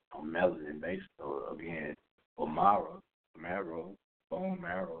about melanin based, or again, or marrow, bone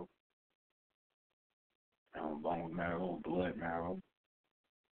marrow, blood marrow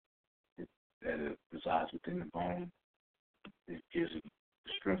that resides within the bone. It gives it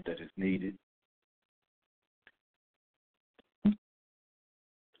the strength that is needed to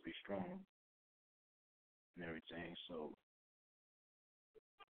be strong and everything. So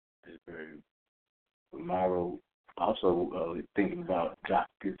it's very tomorrow. Also thinking about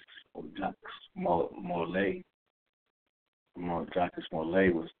Jacques or Jacques Molay. Jacques Molay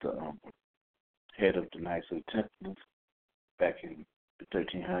was the head of the Knights of the Temple back in the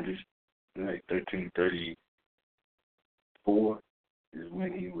 1300s, like 1334 is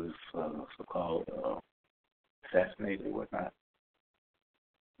when he was so-called assassinated or whatnot.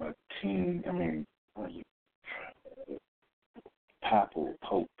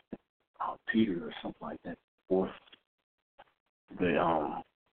 Pope Peter or something like that. Fourth. But at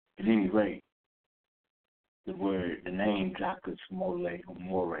any rate, the name Jacques Molay or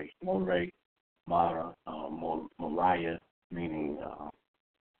Moray, Mara, Moriah, meaning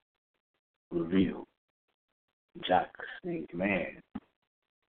revealed. Jacques means man.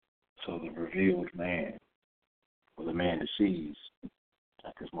 So the revealed man, or the man that sees,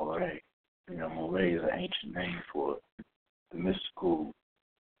 Jacques Moray. You know, Moray is an ancient name for the mystical,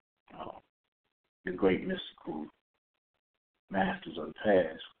 the great mystical masters of the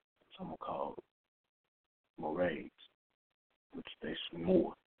past, some are called morays, which is basically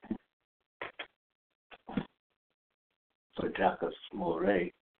more. So Jacques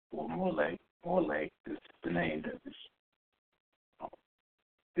Moray, or Morley is the name that is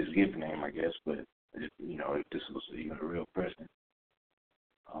his given name, I guess, but if this was even a real person.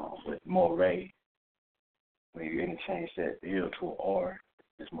 But Moray, when you interchange that L to an R,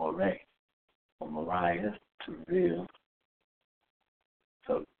 it's Moray. Or Mariah to reveal.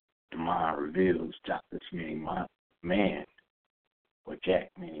 So the mind reveals, Jacques meaning man, or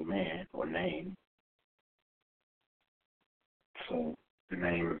Jack meaning man or name. So the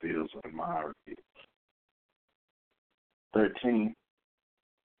name reveals or the mind reveals. 13,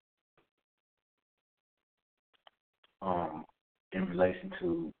 in relation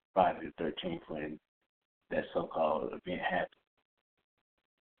to Friday the 13th, when that so-called event happened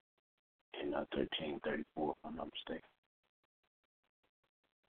in 1334, if I'm not mistaken.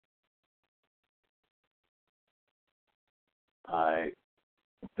 I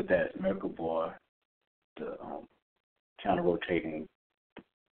put that miracle bar, the counter-rotating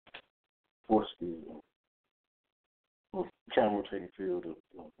force field, counter-rotating field of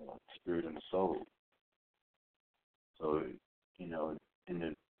spirit and the soul. So,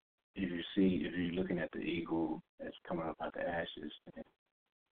 if you're looking at the eagle that's coming up out the ashes,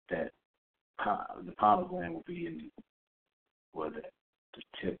 that the pineal gland will be in the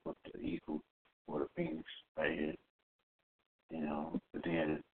tip of the eagle or the phoenix right here, but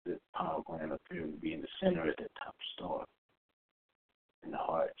then the pineal gland up here will be in the center at that top star, and the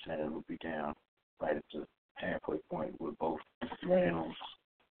heart center will be down right at the halfway point where both realms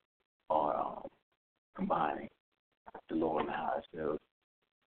are combining, the lower and the higher cells.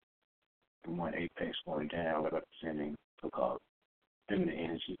 And one apex going down representing so-called feminine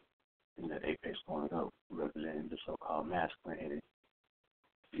energy, and the apex going up representing the so-called masculine energy.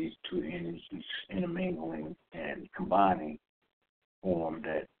 These two energies intermingling and combining form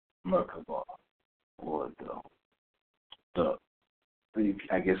that Merkaba, or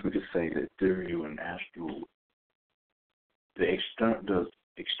I guess we could say the ethereal and astral, the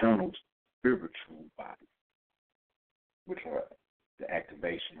external spiritual body, which are the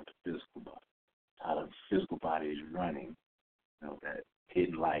activation of the physical body. How the physical body is running, that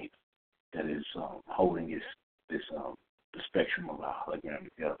hidden light that is holding the spectrum of our hologram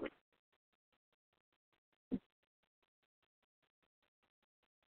together.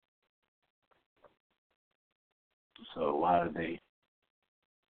 So why do they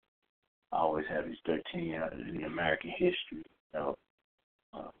always have these 13 in American history?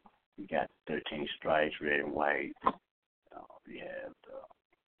 We got 13 stripes, red and white. We have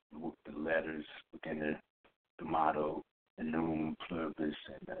the letters within the motto, Annum Pluribus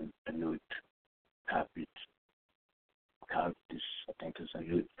and Annuit Capit. I think it's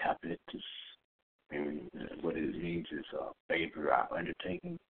Annuit Capitis. What it means is favor our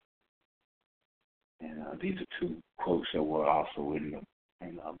undertaking. And these are two quotes that were also in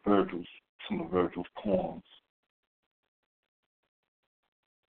Virgil's, some of Virgil's poems.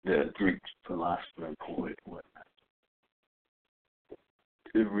 The Greek philosopher and poet and whatnot.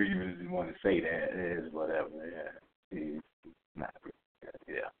 If we really want to say that, it is whatever. Yeah, he's not.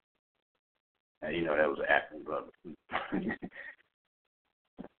 Yeah. And that was an African brother.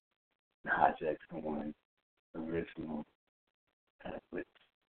 Hijacked someone original with.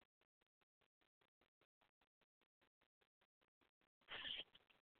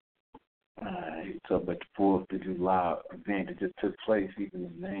 So, but the 4th of July event that just took place, even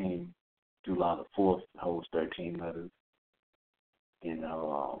the name, July the 4th, holds 13 letters.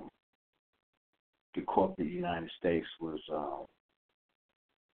 The corporate United States was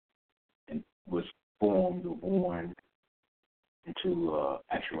formed or born into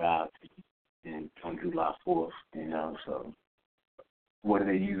actuality on July 4th. So what are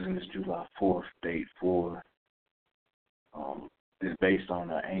they using this July 4th date for? Is based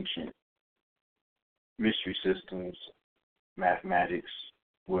on ancient mystery systems, mathematics,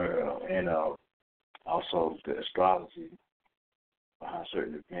 and also the astrology behind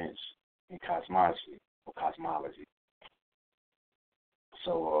certain events in cosmology.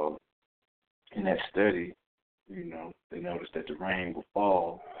 So in that study, they noticed that the rain will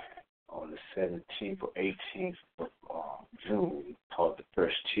fall on the 17th or 18th of June, called the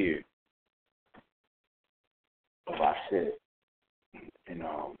first tier of our set. And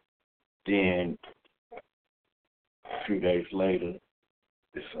then a few days later,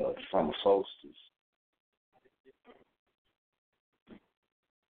 it's the summer solstice.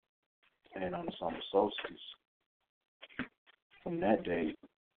 And on the summer solstice, from that day,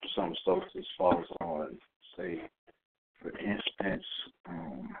 the summer solstice falls on, say, For instance,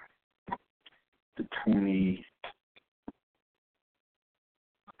 the 21st,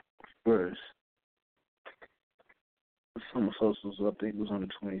 the summer solstice update was on the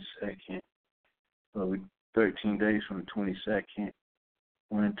 22nd. So 13 days from the 22nd.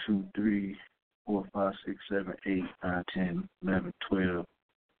 1, 2, 3, 4, 5, 6, 7, 8, 9, 10, 11, 12,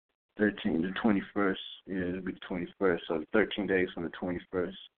 13. The 21st, yeah, it'll be the 21st. So 13 days from the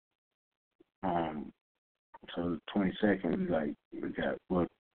 21st. So the 22nd, we'll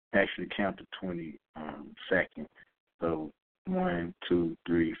actually count the 22nd. So 1, 2,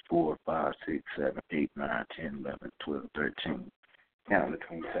 3, 4, 5, 6, 7, 8, 9, 10, 11, 12, 13. Counting the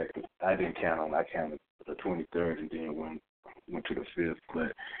 22nd. I counted the 23rd and then went to the 5th.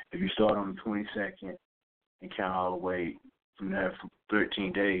 But if you start on the 22nd and count all the way from there for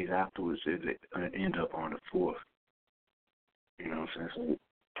 13 days afterwards, it end up on the 4th. You know what I'm saying?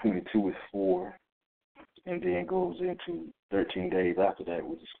 So 22 is 4, and then goes into 13 days after that,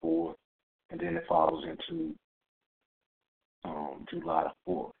 which is 4, and then it follows into July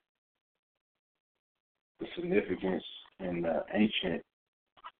the 4th. The significance in the ancient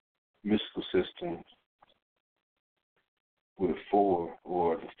mystical system with 4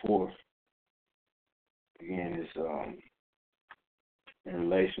 or the 4th, again, is in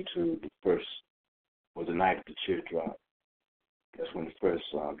relation to the first or the night of the teardrop. That's when the first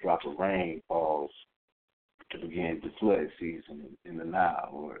drop of rain falls to begin the flood season in the Nile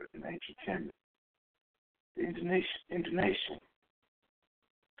or in ancient Kemet. The intonation.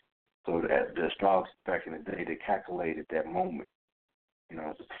 So that the astrologers back in the day, they calculated that moment, you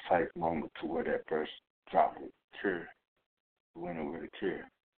know, the precise moment to where that first drop would occur, when it would occur.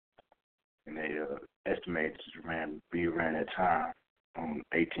 And they estimated it to be around that time on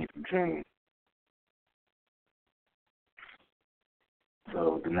the 18th of June.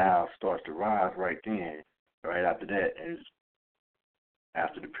 So the Nile starts to rise right then. Right after that is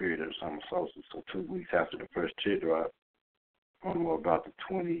after the period of the summer solstice. So 2 weeks after the first teardrop, or about the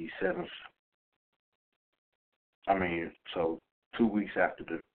 27th. So 2 weeks after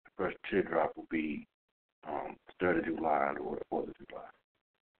the first teardrop will be the 3rd of July or the 4th of July.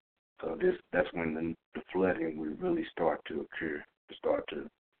 So that's when the flooding will really start to occur, to start to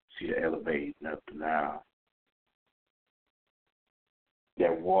see the elevating of the Nile.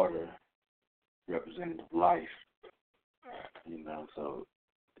 That water representative of life, you know, so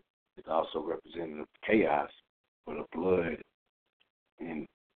it's also representative of chaos, for the blood and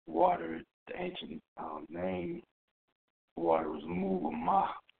water. The ancient name for water was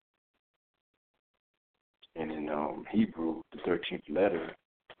Mu'amah. And in Hebrew, the 13th letter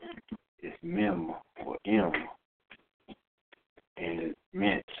is Mem or M, and it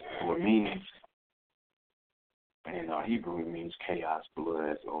means, and in Hebrew it means chaos,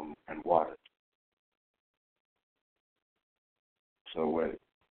 blood, and water. So what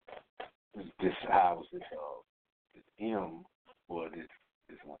this house is this M or this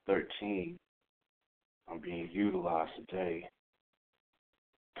 13 being utilized today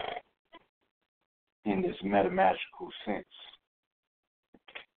in this metamagical sense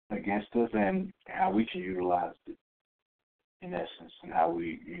against us, and how we can utilize it in essence, and how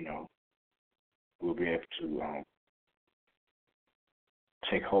we, we'll be able to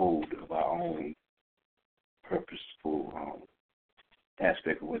take hold of our own purposeful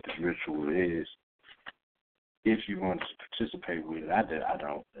aspect of what this ritual is. If you want to participate with it, I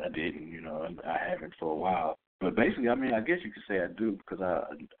didn't, I haven't for a while. But basically, I guess you could say I do, because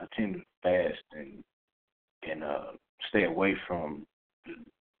I tend to fast and stay away from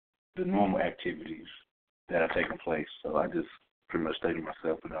the normal activities that are taking place. So I just pretty much stay to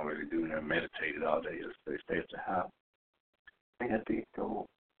myself and don't really do nothing, meditated all day, just stay at the house. I think I did go.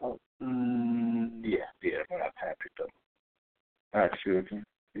 Yeah, when I picked up. All right, children,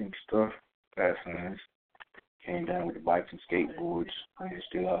 getting stuff, passing. Came down with the bikes and skateboards. They're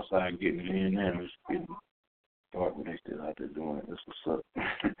still outside getting it in now. It's getting dark, but they still out there doing it. That's what's up.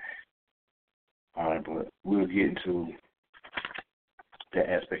 All right, but we'll get into that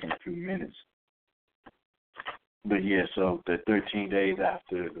aspect in a few minutes. But yeah, so the 13 days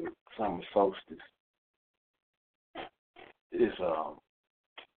after the summer solstice is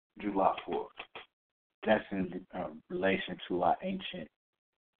July 4th. That's in relation to our ancient,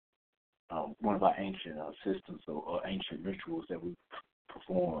 one of our ancient systems or ancient rituals that we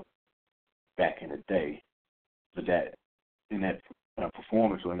performed back in the day. But that in that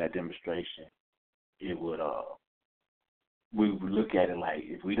performance or in that demonstration, it would we would look at it like,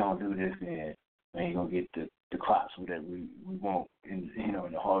 if we don't do this, then we ain't gonna get the crops that we want in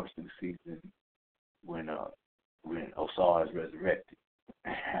the harvesting season when Osar is resurrected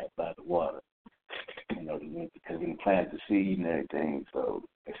by the water. because we plant the seed and everything, so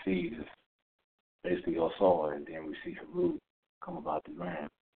the seed is basically our soil, and then we see the root come about the ground,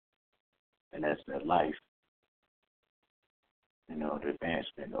 and that's that life, the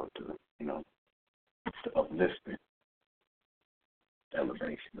advancement of the upliftment, the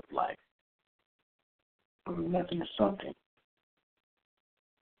elevation of life. From nothing to something.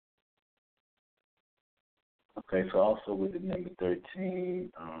 Okay, so also with the number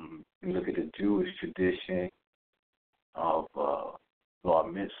 13, you look at the Jewish tradition of bar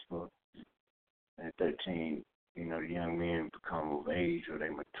mitzvah. At 13, the young men become of age or they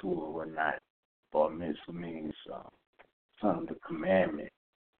mature or whatnot. Bar mitzvah means son of the commandment.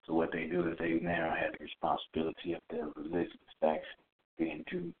 So what they do is they now have the responsibility of their religious faction, being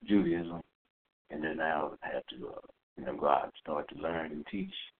Judaism, and they now have to go out and start to learn and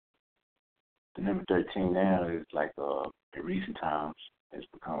teach. The number 13 now is like in recent times it's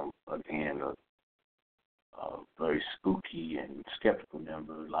become again a very spooky and skeptical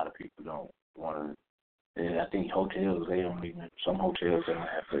number. A lot of people don't want to. I think hotels, some hotels don't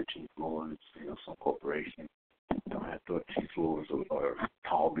have 13 floors. Some corporations don't have 13 floors or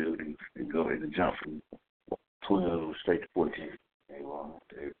tall buildings. They go ahead and jump from 12 straight to 14.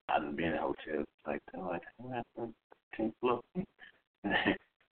 I've been in hotels like that. Like, what happened? 13th floor.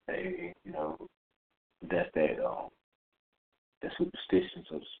 That's that superstition,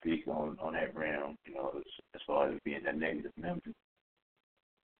 so to speak, on that realm, as far as being a negative number.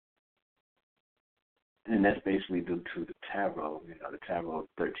 And that's basically due to the tarot. The tarot,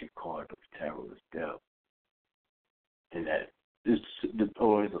 13 card of the tarot is death. And that is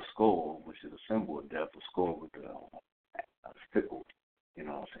a skull, which is a symbol of death, a skull with a fickle, what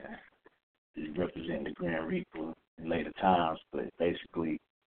I'm saying? It's representing the Grand Reaper in later times, but basically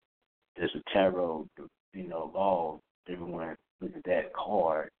there's a tarot, all everyone look at that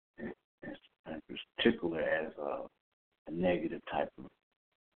card in particular as a negative type of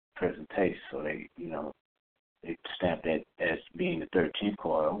presentation. So they stamp that as being the 13th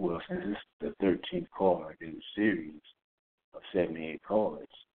card. Well, since it's the 13th card in the series of 78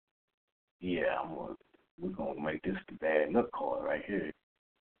 cards, we're gonna make this the bad luck card right here.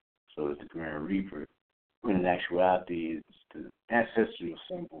 So it's the Grand Reaper. When in actuality, it's the ancestral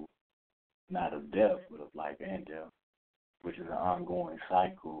symbol, not of death, but of life and death, which is an ongoing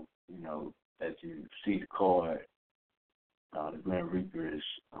cycle, that you see the card. The Grand Reaper is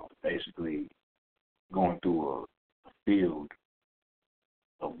basically going through a field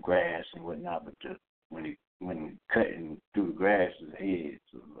of grass and whatnot, but when cutting through the grass is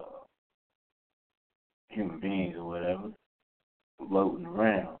heads of human beings or whatever floating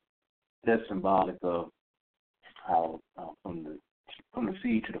around. That's symbolic of how from the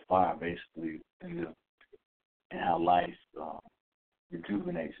seed to the fire, basically, and how life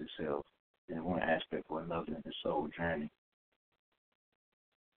rejuvenates itself in one aspect or another in the soul journey.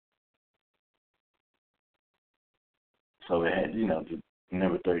 So it had, the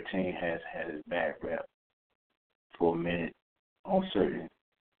number 13 has had its bad rep for a minute on certain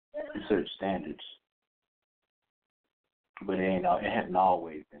standards. But it hasn't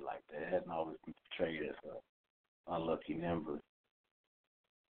always been like that. It hasn't always been portrayed as an unlucky number.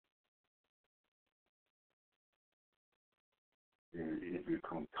 If you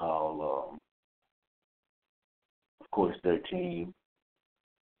can call, of course, 13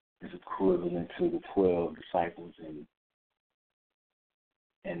 is equivalent to the 12 disciples in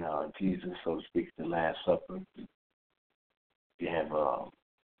Jesus, so to speak, the Last Supper. You have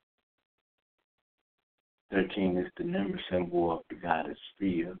 13 is the number symbol of the goddess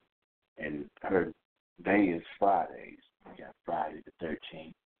Freya, and her day is Fridays. You got Friday the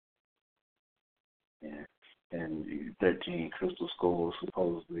 13th. Yeah. And the 13 crystal skulls,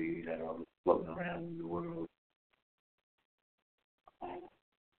 supposedly, that are floating around in the world.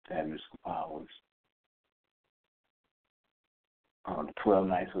 Have mystical powers. The 12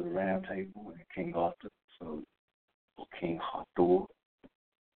 Knights of the Round Table and King Arthur, or King Arthur.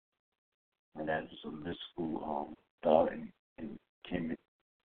 And that is a mystical thought in Kemet,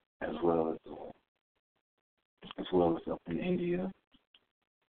 as well as up in India.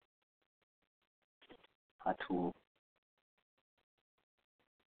 Hathor.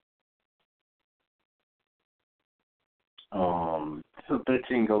 So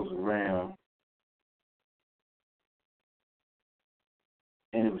 13 goes around,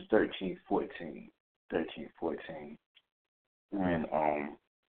 and it was 1314, when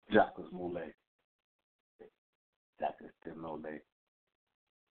Jacques Molay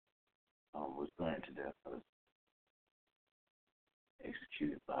was burned to death, was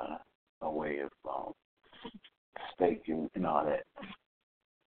executed by a way of stake and all that.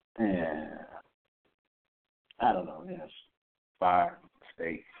 And I don't know. Yes, fire,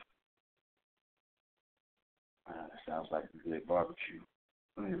 steak. Sounds like a good barbecue.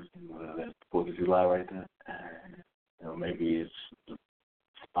 That's 4th of July right there. Maybe it's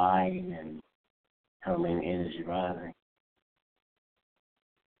spine and Herman energy rising.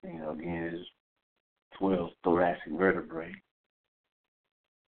 Again, it's 12 thoracic vertebrae,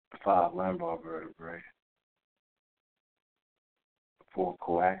 5 lumbar vertebrae, 4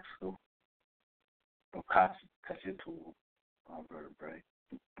 coaxial, coccygeal vertebrae.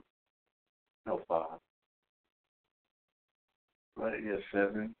 No 5. Right here,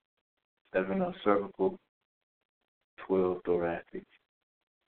 7 are cervical, 12 thoracic,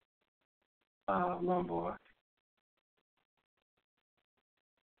 5 lumbar,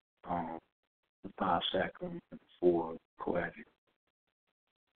 5 sacrum, and 4 coaxial.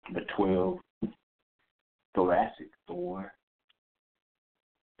 The 12 thoracic,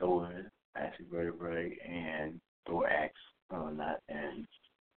 thoracic vertebrae, and thorax, and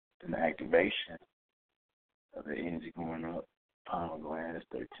the activation of the energy going up. Pineal gland is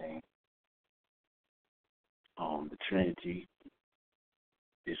 13. The Trinity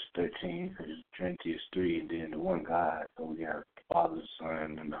is 13 because the Trinity is 3, and then the one God. So we have the Father, the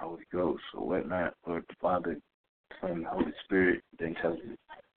Son, and the Holy Ghost. So whatnot, or the Father, Son, and the Holy Spirit, the intelligence.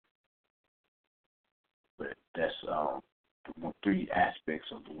 But that's the 3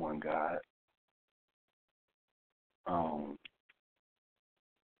 aspects of the one God.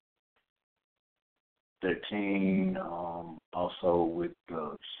 13, also with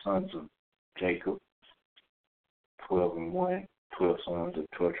the sons of Jacob, 12 and 1, 12 sons of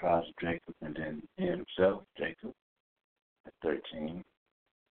 12 tribes of Jacob, and then himself, Jacob, at 13.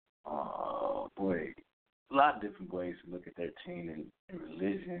 Boy, a lot of different ways to look at 13 in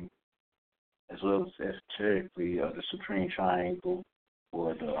religion, as well as esoterically, the Supreme Triangle,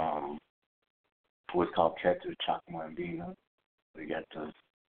 or the what's called Keter, Chakma, and Bina. We got the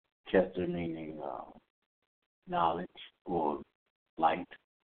Keter meaning knowledge or light,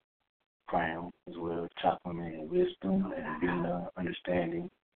 crown as well, Chakma meaning wisdom, and Bina understanding.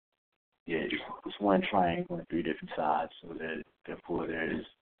 Yeah, it's one triangle and 3 different sides, so that therefore there is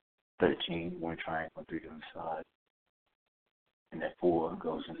 13, one triangle and 3 different sides. And that 4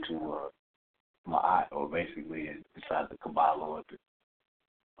 goes into Ma'at, or basically inside the Kabbalah, or the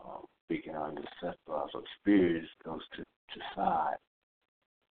speaking on the Sephirah. So spirit goes to side.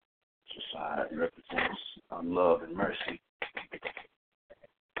 To side represents love and mercy.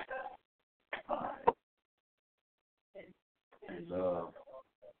 And love,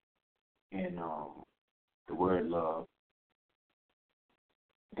 in the word love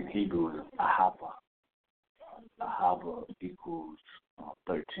in Hebrew is ahava. Ahava equals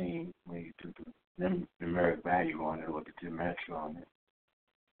 13 when you do the numeric value on it, or the gematria on it.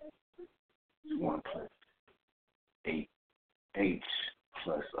 It's 1 plus 8. H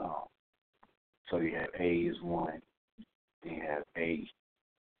plus so you have A is 1, then you have A.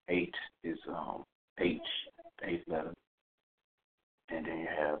 8 is H, the 8th letter, and then you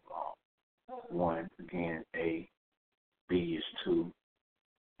have 1 again. A. B is 2,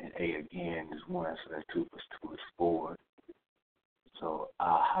 and A again is 1, so that's 2 plus 2 is 4. So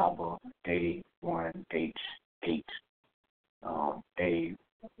Ahaba, A, 1, H, 8. A,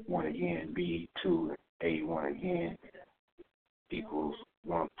 1 again, B, 2, A, 1 again, equals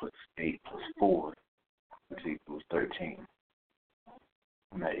 1 plus 8 plus 4, which equals 13.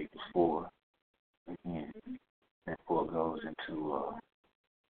 And that equals 4 again. And 4 goes into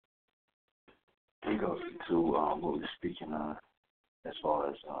what we're speaking on as far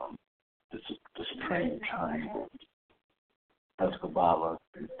as the Supreme Triangle. That's Kabbalah,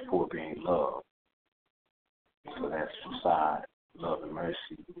 4 being love. So that's side, love and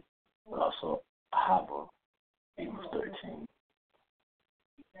mercy, but also Ahava equals 13.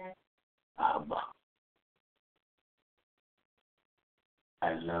 Abba.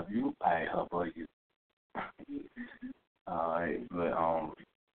 I love you. I harbor you. Alright, but I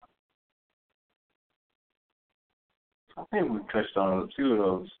think we touched on a few of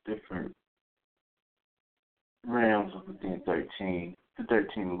those different realms of within 13, the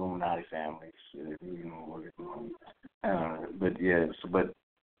 13 Illuminati families. But yeah,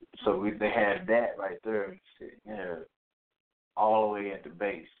 they had that right there. Yeah, all the way at the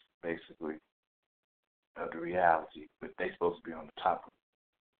base, basically, of the reality. But they're supposed to be on the top of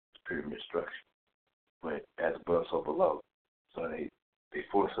the pyramid structure. But as above, so below. So they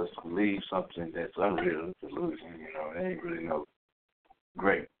force us to believe something that's unreal, delusion. There ain't really no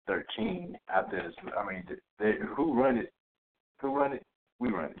great 13 out there. I mean, who run it? We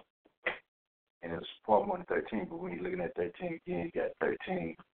run it. And it's part 1 to 13. But when you're looking at 13 again, you got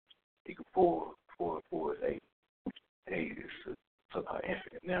 13 equal 4. 4 is 8. 8 is a so-called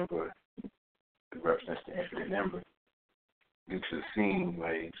infinite number. It represents the infinite number due to the seeing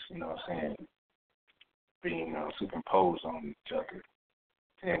waves, you know what I'm saying, being superimposed on each other.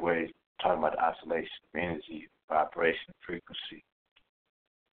 And we're talking about the oscillation of energy, vibration, frequency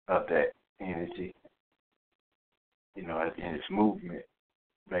of that energy, you know, in its movement,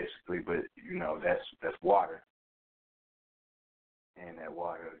 basically. But, you know, that's water. And that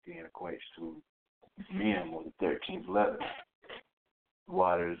water, again, equates to Mem, or the 13th letter.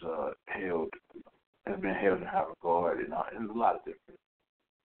 Water is has been held in high regard in a lot of different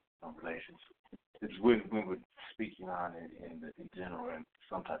relations. It's what we were speaking on in general, and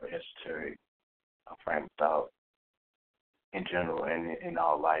some type of esoteric frame of thought in general, and in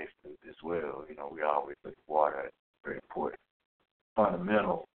our life as well. You know, we always look at water as a very important,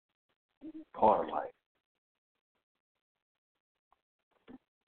 fundamental part of life,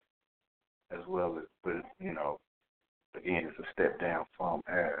 as well as, but, you know, again, it's a step down from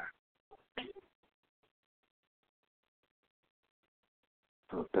air.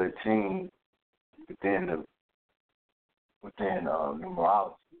 So 13 within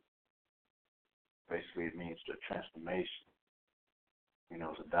numerology, basically it means the transformation. You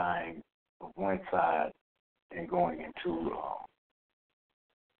know, it's a dying of one side and going into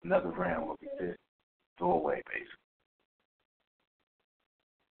another realm of existence, doorway, basically.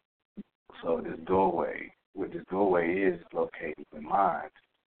 So this doorway, what this doorway is located in mind.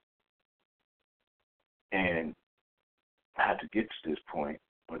 And how to get to this point,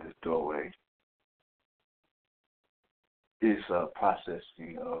 or this doorway, is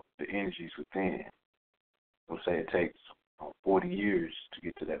processing of the energies within. We'll say it takes 40 years to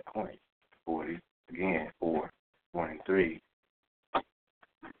get to that point. 40, again, 4, 1 and 3.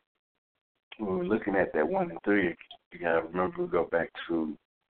 When we're looking at that 1 and 3, you got to remember to go back to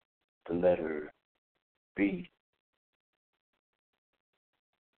the letter B.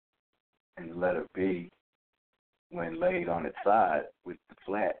 And the letter B, when laid on its side with the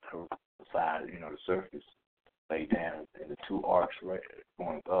flat side, you know, the surface laid down and the two arcs right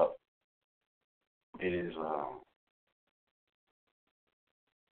going up, it is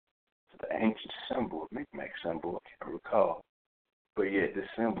the ancient symbol, Micmac symbol, I can't recall. But yet this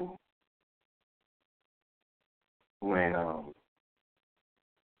symbol, when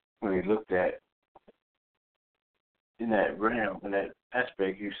we looked at in that realm, in that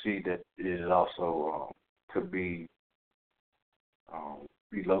aspect, you see that it is also could be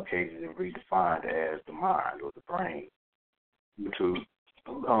relocated and redefined as the mind or the brain. To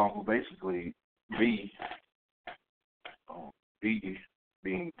basically B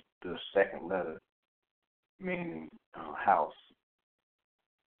being the second letter, meaning house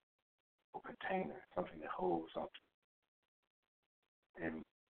or container, something that holds something. And,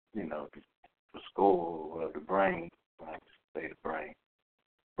 you know, the skull of the brain, I like to say the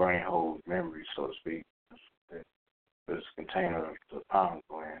brain holds memories, so to speak. This container of the pineal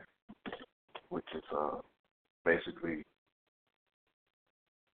gland, which is basically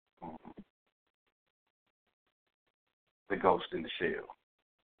the ghost in the shell.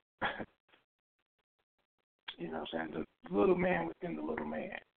 You know what I'm saying? The little man within the little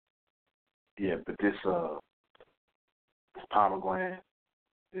man. Yeah, but this pineal gland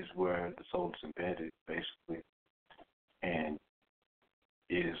is where the soul is embedded, basically, and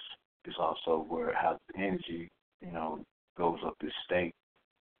is also where how the energy, you know, goes up this state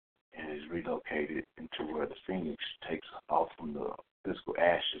and is relocated into where the phoenix takes off from the physical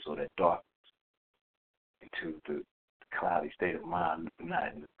ashes or that darkness into the cloudy state of mind,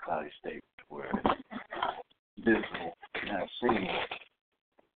 not in the cloudy state where it's visible, not seen,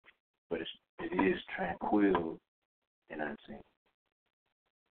 but it is tranquil and unseen.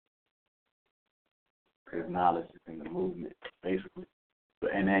 Because knowledge is in the movement, basically.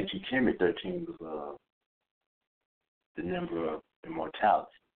 But in ancient Kemet, 13 was the number of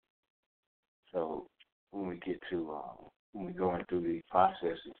immortality. So when we get to when we're going through these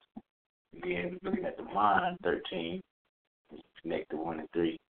processes, again, looking at the mind, 13, connect the 1 and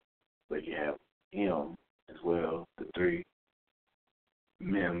 3, but you have M as well, the 3,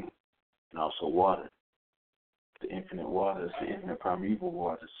 Mem, and also water. The infinite waters, the infinite primeval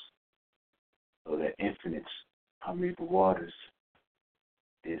waters. So that infinite primeval waters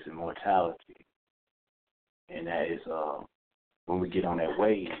is immortality. And that is when we get on that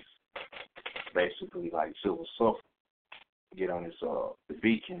wave, basically like silver sulfur, get on this the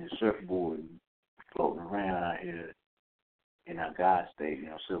beacon and surfboard and floating around out here in our God state, you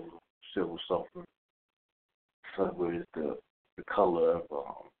know, silver sulfur. Sulfur is the color of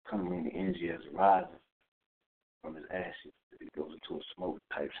coming in the energy as it rises from its ashes. It goes into a smoke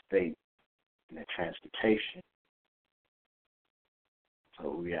type state, and that transportation So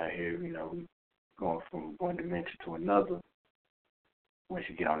we out here, we going from one dimension to another once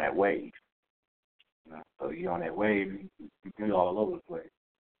you get on that wave. So you're on that wave, you get all over the place.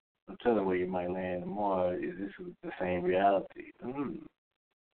 I'm telling where you might land tomorrow, is this the same reality?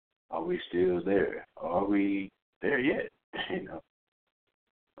 Are we still there? Are we there yet?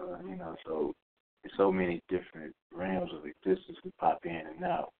 So there's so many different realms of existence we pop in and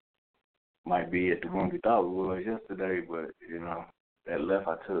out. Might be at the one we thought we was yesterday, but that left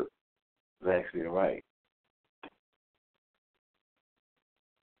I took was actually the right.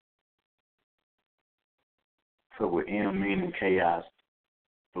 So with M meaning chaos,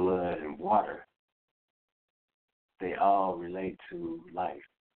 blood, and water, they all relate to life.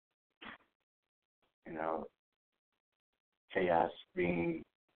 Chaos being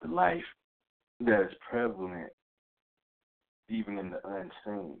the life that is prevalent even in the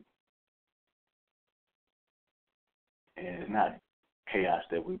unseen. And it's not chaos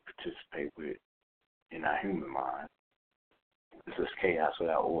that we participate with in our human mind. It's just chaos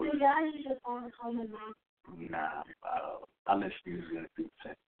without order. Nah, I'll let you use it in a few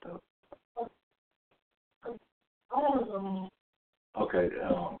seconds, though. Okay,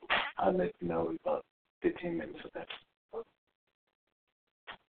 I'll let you know about 15 minutes of that.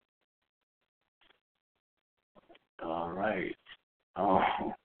 All right.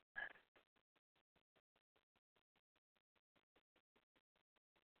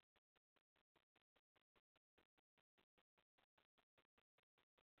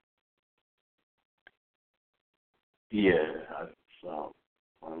 Yeah, I saw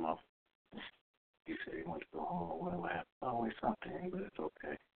one of my. He said he wants to go home. Well, I have always something, but it's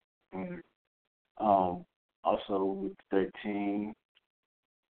okay. Also with 13,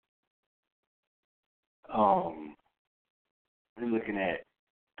 we're looking at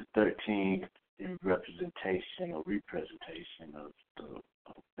the 13 in representation or representation of the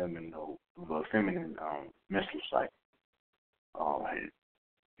feminine menstrual cycle.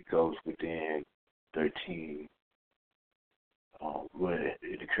 It goes within 13.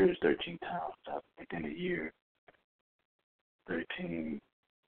 It occurs 13 times within a year. 13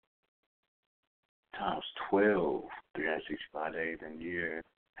 times 12, 365 days in a year,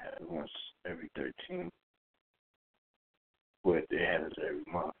 once every 13. But it happens every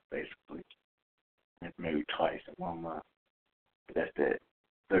month, basically. Maybe twice in 1 month. But that's that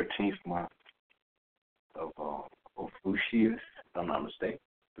 13th month of Fushia, if I'm not mistaken.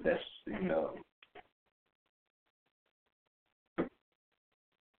 But that's in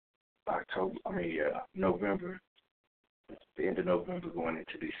November. It's the end of November going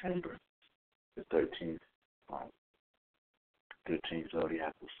into December. The 13th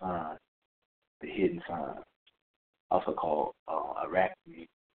zodiacal sign, the hidden sign, also called Arachne,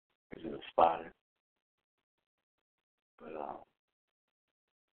 is a spider. But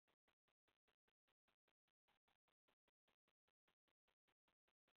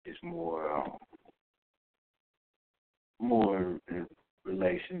it's more in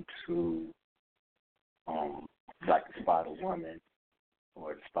relation to like the spider woman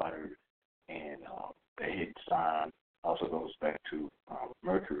or the spider, and the hidden sign also goes back to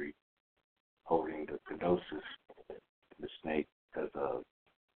Mercury holding the caduceus, the snake, as a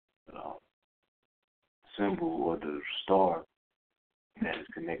symbol or the star that is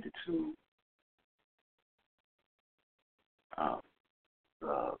connected to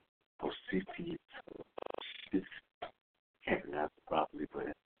the Posiphius. Can't pronounce it properly, but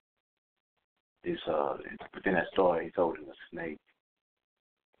it's within that star he's holding a snake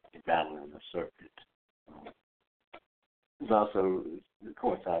and battling a serpent. It's also it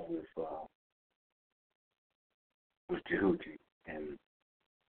coincides with Jehuti and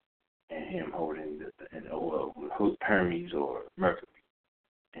him holding Hermes or Mercury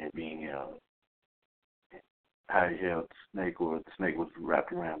and being how he held the snake, or the snake was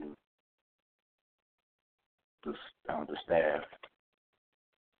wrapped around the staff,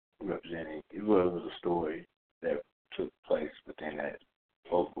 representing. It was a story that took place within that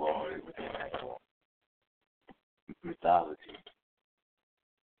folklore, within that mythology,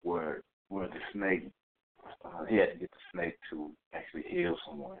 where the snake, he had to get the snake to actually heal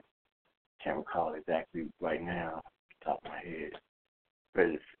someone. Can't recall exactly right now, off the top of my head.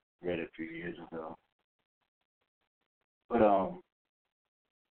 Read it a few years ago. But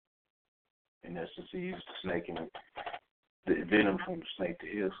in essence, he used the snake and the venom from the snake to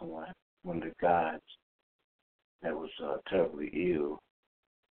heal someone. One of the gods that was terribly ill,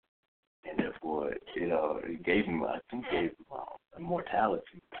 and therefore it gave him,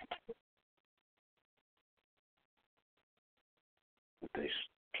 immortality. But they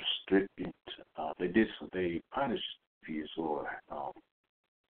restricted. They punished Zeus or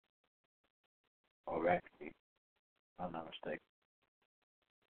or Raccoon, if I'm not mistaken.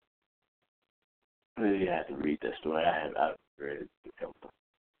 Really had to read that story. I've read a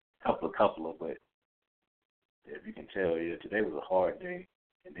couple of, but if you can tell, today was a hard day,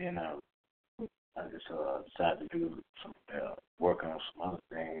 and then I just decided to do some work on some other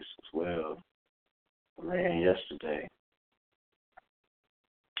things as well. I ran yesterday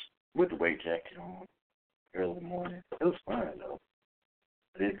with the weight jacket on early morning. It was fun though.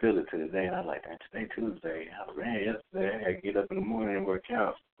 I didn't feel it till today, and I was like, man, today Tuesday. I ran yesterday. I had to get up in the morning and work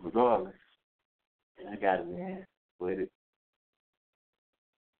out regardless. And I got it in with it.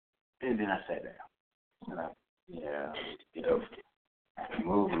 And then I sat down. And I get up and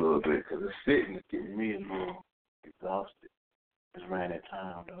move a little bit because the sitting is getting me a little exhausted. Just ran that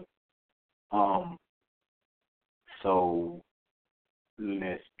time though. So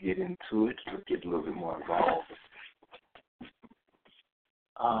let's get into it. Let's get a little bit more involved.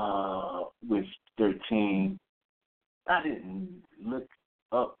 With 13, I didn't look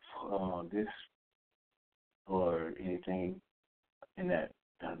up this or anything in that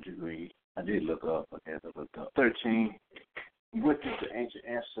degree. I did look up. I guess I looked up 13. What did the ancient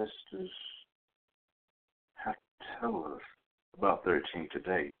ancestors have to tell us about 13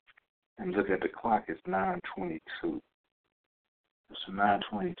 today? And look at the clock. It's 9:22. It's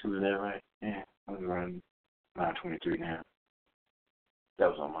 9:22. Is that right? Yeah, I'm running 9:23 now. That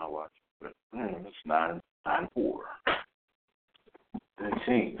was on my watch. But it's 9:04.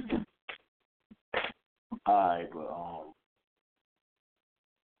 13. Alright, but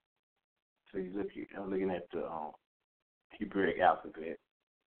so I'm looking at the Hebrew alphabet.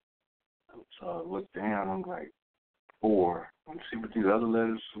 So I looked down, I'm like 4. Let's see what these other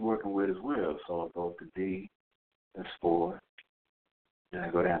letters are working with as well. So I go to D, that's 4. Then I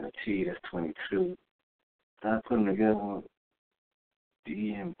go down to T, that's 22. Then I put them together,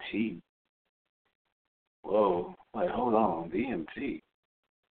 DMT. Whoa, like hold on, DMT.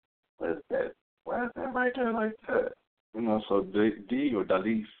 What is that? Why is that right there like that? So D or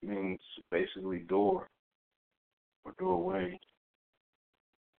Dalif means basically door or doorway.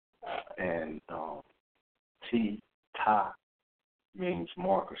 And T, Ta, means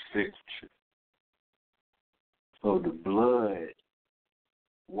mark or signature. So the blood,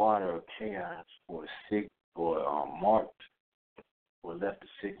 water, or chaos marked or left the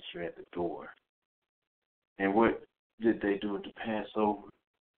signature at the door. And what did they do at the Passover?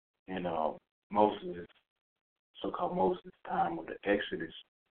 In Moses, so-called Moses' time of the Exodus,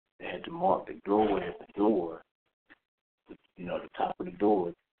 they had to mark the doorway at the door, the top of the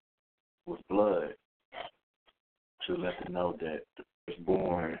door with blood to let them know that the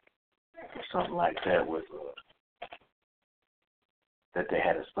firstborn, or something like that, was that they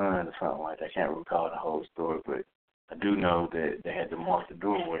had a son or something like that. I can't recall the whole story, but I do know that they had to mark the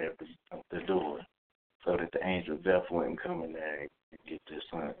doorway at the door so that the angel of death wouldn't come in there and get their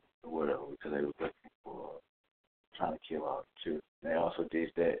son or whatever, because they were looking for trying to kill all the children. They also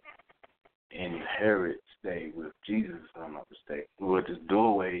did that in Herod's day with Jesus, if I'm not mistaken. What this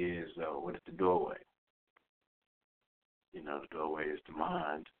doorway is, though, what is the doorway? The doorway is the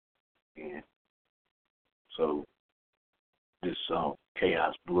mind. And so this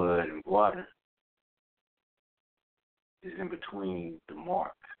chaos, blood, and water is in between the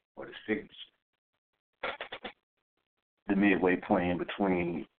mark or the signature. The midway point in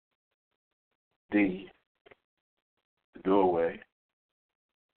between the doorway.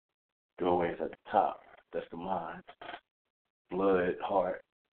 Doorway is at the top. That's the mind. Blood, heart,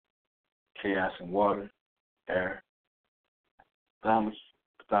 chaos and water, air.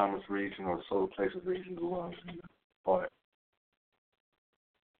 Thalamus region or the solar plexus region, the lungs, and the heart.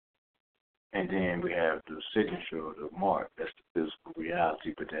 And then we have the signature or the mark. That's the physical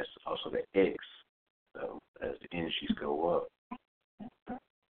reality, but that's also the X. So as the energies go up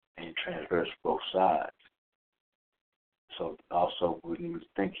and transverse both sides. So also when we was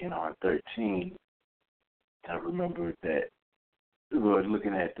thinking on 13, I remember that we were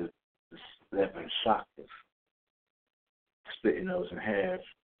looking at the 7 chakras, splitting those in half.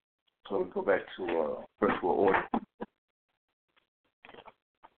 So we go back to first world order.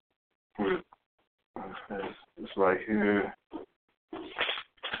 It's right here.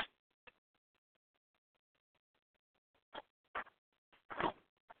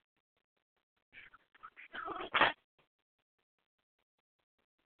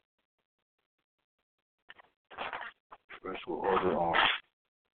 First world order on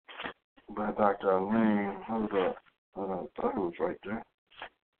by Dr. Lane. Hold up. I thought it was right there.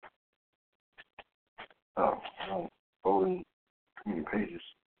 Oh, I'm folding too many pages.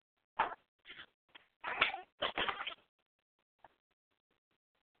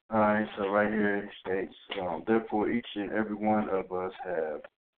 All right, so right here it states, therefore each and every one of us have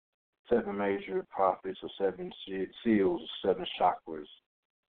 7 major prophets or 7 seals, 7 chakras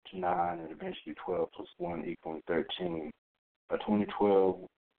to 9, and eventually 12 plus 1 equaling 13. By 2012,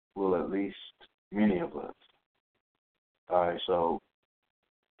 will at least many of us. All right, so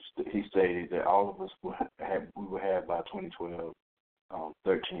he stated that all of us will have by 2012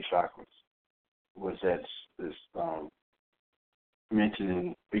 13 chakras. Was that this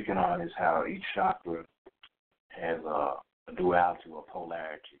mentioning, speaking on is how each chakra has a duality or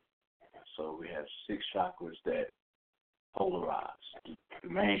polarity. So we have 6 chakras that polarize.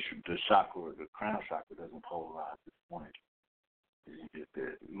 The chakra, the crown chakra, doesn't polarize. It's one. It's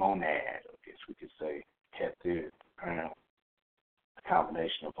the monad, I guess we could say, captive, crown, a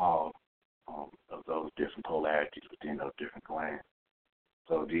combination of all of those different polarities within those different glands.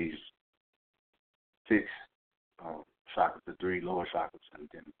 So these 6 chakras, the 3 lower chakras and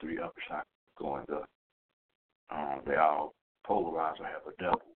then the 3 upper chakras going up, they all polarize or have a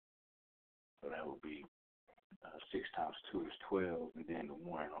double. So that would be 6 times 2 is 12, and then the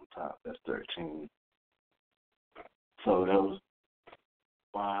 1 on top, that's 13. So those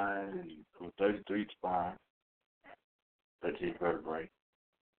spine, 33 spine, 13 vertebrae,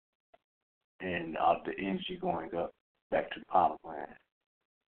 and the energy going up back to the pineal gland.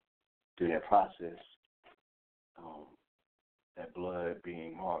 Through that process, that blood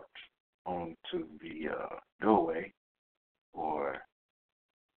being marked onto the doorway, or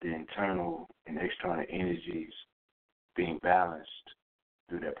the internal and external energies being balanced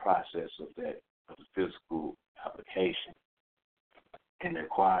through that process of the physical application, and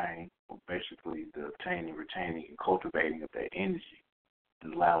acquiring, or basically the obtaining, retaining, and cultivating of that energy,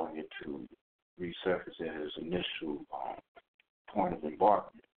 and allowing it to resurface at its initial point of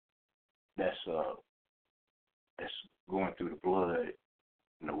embarkment. That's going through the blood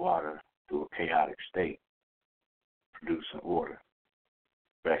and the water through a chaotic state, producing order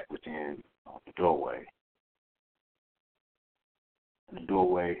back within the doorway. And the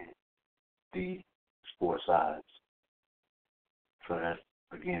doorway, the 4 sides. So that's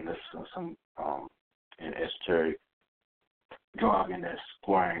some in esoteric jargon, that's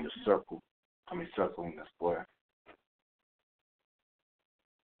squaring the circle. Circling the square.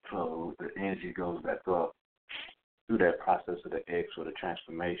 So the energy goes back up through that process of the X or the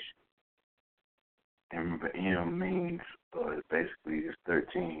transformation. And remember, M means basically it's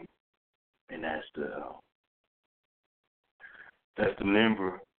 13, and that's the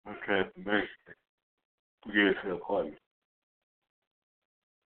number of transformation. Gears to appointment.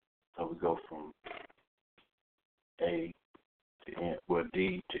 So we go from A to M, well,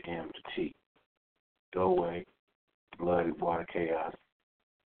 D to M to T. Doorway, blood, water, chaos,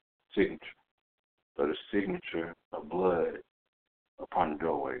 signature. So the signature of blood upon the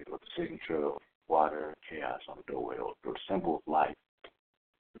doorway, or the signature of water, chaos on the doorway, or the symbol of life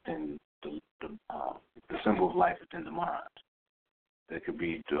within the symbol of life within the mind. That could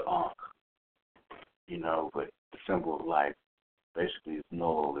be the Ankh, but the symbol of life basically is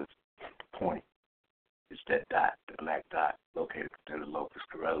null, is the point. It's that dot, the black dot located within the locus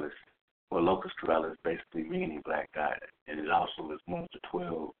coeruleus. Well, locus coeruleus basically meaning black dot, and it also is one of the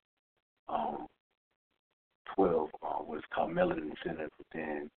 12 what is called melanin centers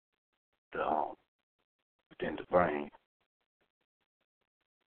within the brain.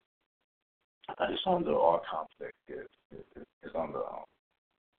 It's on the R complex. It's on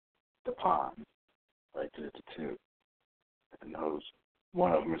the pond, right there at the tip. And those,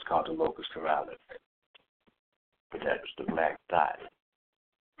 one of them is called the locus coeruleus, but that's the black dot.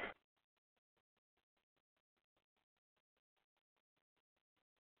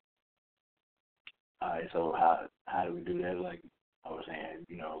 All right, so how do we do that? Like I was saying,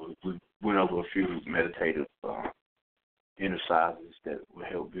 we went over a few meditative exercises that will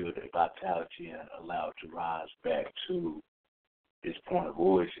help build a vitality and allow it to rise back to its point of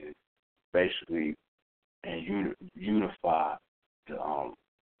origin, basically, and unify the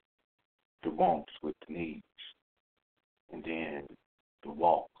wants with the needs, and then the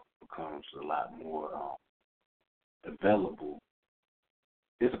walk becomes a lot more available.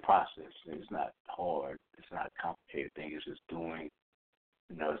 It's a process. It's not hard. It's not a complicated thing. It's just doing.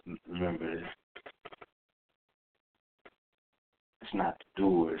 Remember, it's not the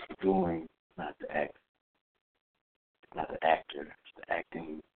doer. It's the doing, not the act. It's not the actor. It's the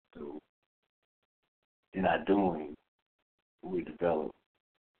acting. So in our doing, we develop,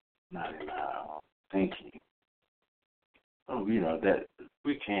 not in our thinking. Oh, that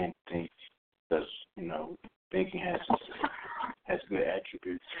we can think, because thinking has good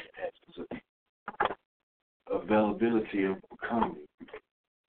attributes, has availability of becoming.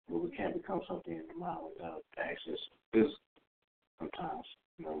 becomes something in the mind without access to physical. Sometimes,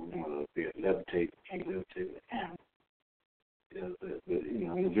 we want to be able to levitate, can't levitate with the animal. But,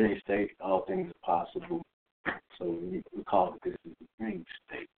 in the dream state, all things are possible. So we call it this is the dream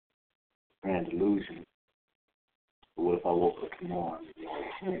state, grand delusion. But what if I woke up tomorrow and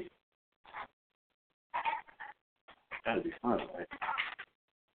hey, that'd be fun, right?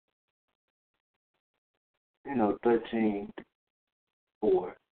 13-4.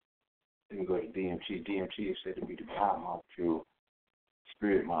 Then we go to DMT. DMT is said to be the God molecule,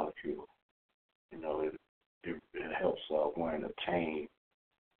 spirit molecule. It helps one obtain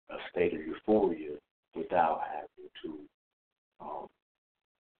a state of euphoria without having to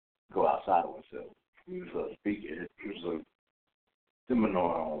go outside of oneself. He was a speaker. It was a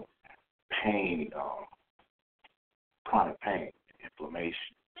seminar on pain, chronic pain,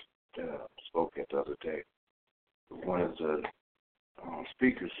 inflammation. Spoke at the other day. One of the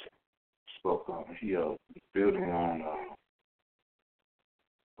speakers spoke on building on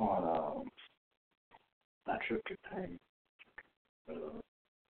not tryptophan.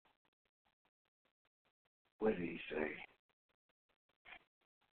 What did he say?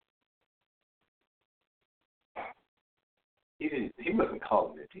 He wasn't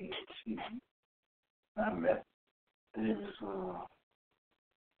calling it DMT. I met. It was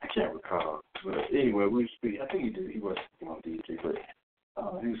I can't recall. But anyway, we speak. I think he did. He was speaking on DMT, but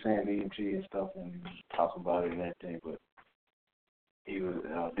he was saying DMT and stuff, and he was talking about it and that thing. But he was.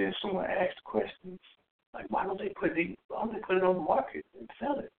 Then someone asked questions like, "Why don't they put it on the market and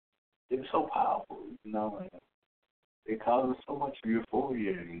sell it? It's so powerful, It causes so much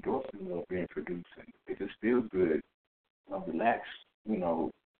euphoria and endorphins are being produced, and it just feels good, relax,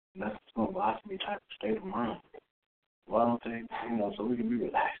 that's some velocity type of state of mind. Why don't they, so we can be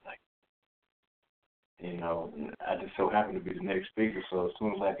relaxed like, I just so happened to be the next speaker, so as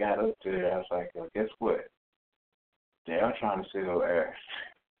soon as I got up there, I was like, well, guess what? They are trying to sell air.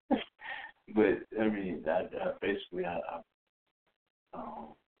 But,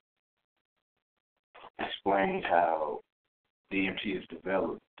 I explained how DMT is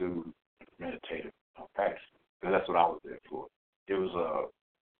developed through meditative practice, because that's what I was there for. It was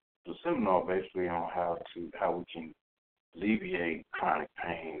a seminar basically on how we can alleviate chronic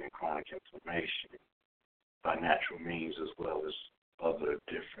pain and chronic inflammation by natural means as well as other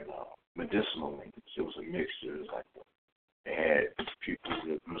different medicinal means. It was a mixture. It was like they had people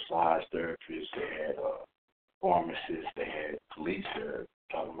with massage therapists, they had pharmacists, they had police there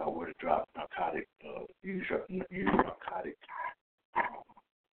talking about where to drop narcotic, use narcotic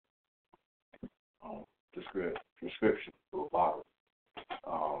prescription for a bottle.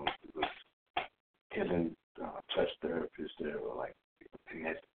 It was healing touch therapists there, or like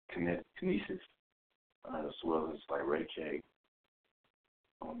kinesis, as well as like Reiki.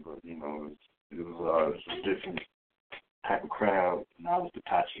 But it was a different type of crowd. And I was the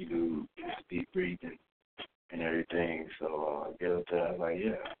Tai Chi dude, just deep breathing and everything. So I get up there, I was like,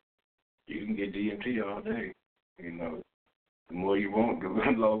 yeah, you can get DMT all day. The more you want, the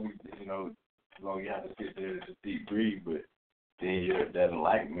longer you have to sit there to deep breathe. But then that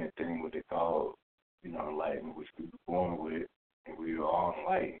enlightenment thing, what they call, enlightenment, which we were born with, and we were all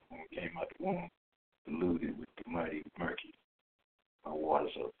enlightened when we came out the womb, diluted with the muddy, murky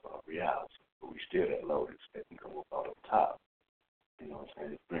waters of reality. But we still that low that can go up on top.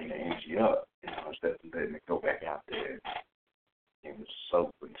 It's bring the energy up, instead of letting it go back out there and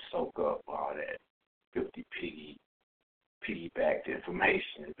soak up all that filthy piggybacked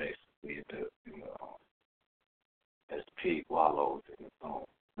information, basically, as the pig wallows in its own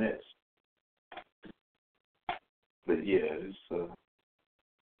mess. But yeah, it's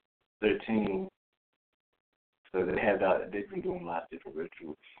 13. So they've been doing a lot of different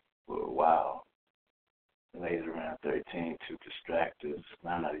rituals for a while. Later around 13 to distract us.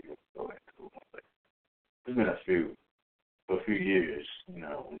 I'm not even going to go into it, but there's been for a few years,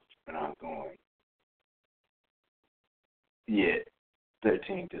 it's been ongoing. Yet,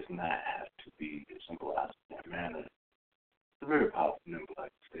 13 does not have to be symbolized in that manner. It's a very powerful number,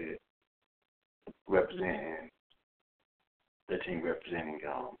 like I said, representing 13 representing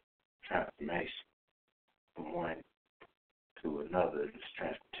transformation from one to another, this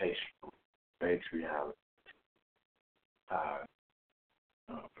transportation from base reality, power,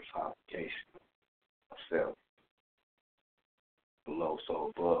 personification of self, below,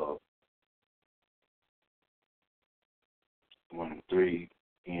 so above. 1 and 3,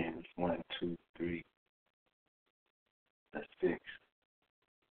 ends 1, 2, 3. That's 6.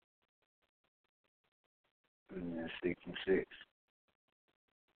 And then 6 and 6.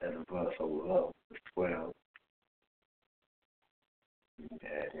 That above, so above is 12.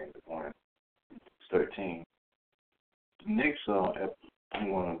 Add in the 1, 13. The next we're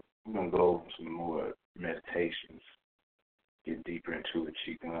gonna go over some more meditations, get deeper into the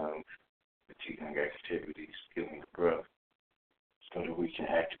qigong activities, healing the breath, so that we can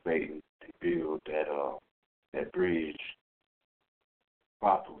activate and build that bridge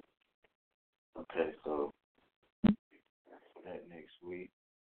properly. Okay, so that next week,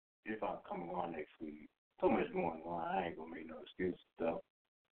 if I'm coming on next week, so much going on, I ain't gonna make no excuses though.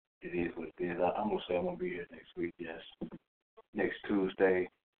 It is what it is. I'm gonna say I'm gonna be here next week, yes. Next Tuesday,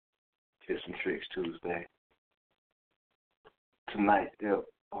 Tips and Tricks Tuesday. Tonight,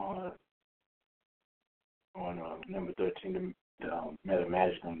 on number 13, the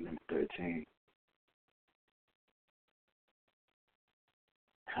Meta-Maji-Shen number 13.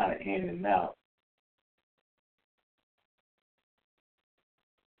 Kind of in and out.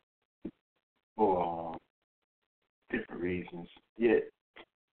 For different reasons. Yet,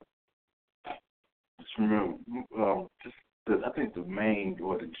 just remember, I think the main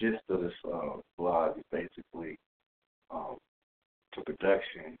or the gist of this blog is basically the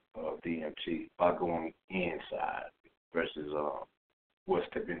production of DMT by going inside versus what's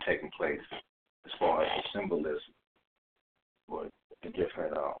been taking place as far as the symbolism or the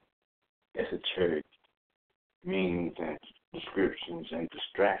different esoteric meanings and descriptions and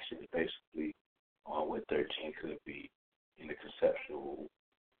distractions, basically, on what 13 could be in the conceptual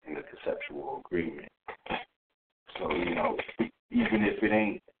agreement. So, even if it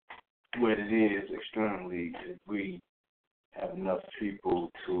ain't what it is externally, if we have enough people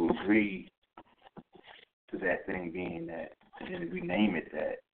to agree to that thing being that, and then we name it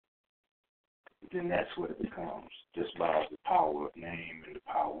that, then that's what it becomes, just by the power of name and the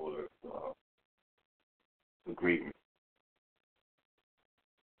power of agreement.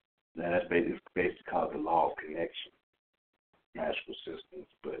 Now, that's basically called the law of connection, magical systems.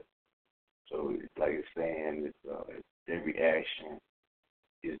 But so, like it's saying, every action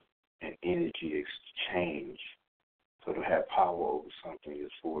is an energy exchange. So to have power over something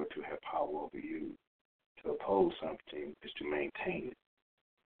is for it to have power over you. To oppose something is to maintain it.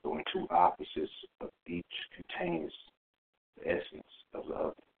 So when two opposites of each contains the essence of the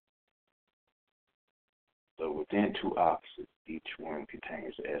other. So within two opposites, each one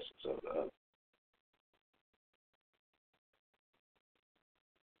contains the essence of the other.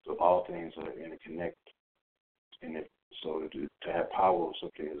 So all things are interconnected. So to have power over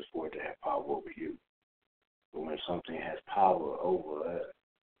something is for it to have power over you. But when something has power over us,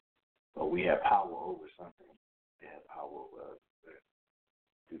 or we have power over something, they have power over us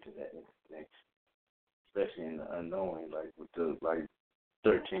due to that interconnection. Especially in the unknowing, like with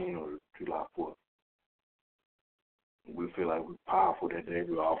 13 or July 4th. We feel like we're powerful that day.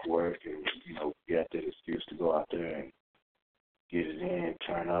 We're off work and, we got that excuse to go out there and get it in,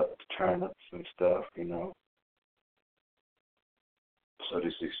 turn up some stuff, So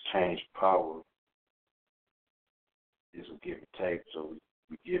this exchange of power is a give and take. So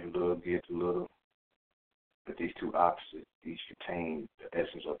we give a little, get a little. But these two opposites, each contain the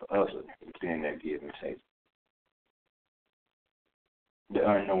essence of the other within that give and take. The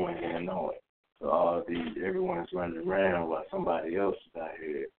unknowing and the knowing. So everyone's running around while somebody else is out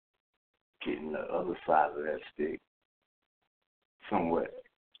here getting the other side of that stick somewhat.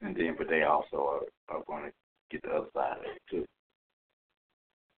 And then, but they also are going to get the other side of it too.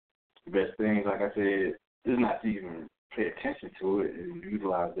 The best thing, like I said, is not to even pay attention to it and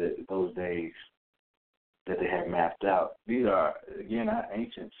utilize those days that they have mapped out. These are, again, our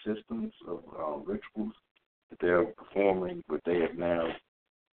ancient systems of rituals that they're performing, but they have now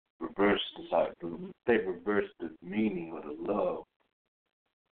reversed the meaning or the love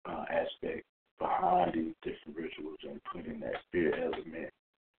aspect behind these different rituals and put in that spirit element.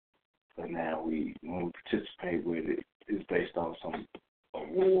 But now when we participate with it, it's based on some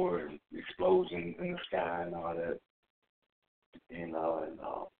war and explosions in the sky and all that. And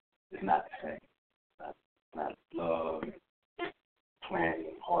it's not the same. Not love,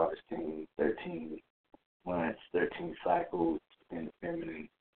 planting, harvesting, 13 months, 13 cycles in the feminine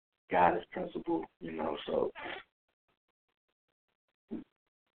goddess principle, so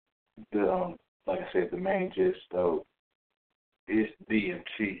like I said, the main gist though is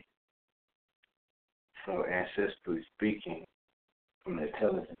DMT. So ancestrally speaking, from the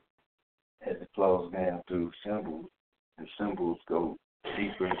intelligence as it flows down through symbols, and symbols go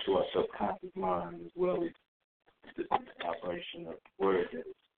deeper into our subconscious mind as well as the vibration of the word that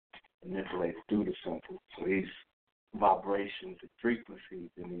is manipulated through the symbol. So these vibrations and frequencies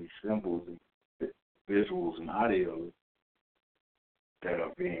and these symbols and visuals and audios that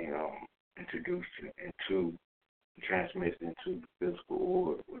are being introduced into transmits into the physical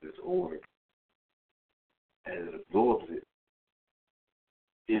orb or this orb. As it absorbs it,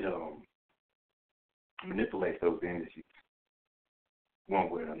 it manipulates those energies one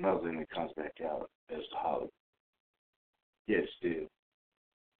way or another, and it comes back out as the hologram. Yet still,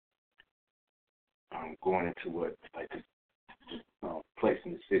 I'm going into what, like,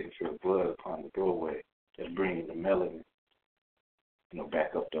 placing the signature of blood upon the doorway, that's bringing the melanin,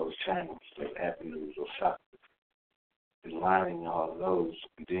 back up those channels, those avenues, those chakras, and lining all of those,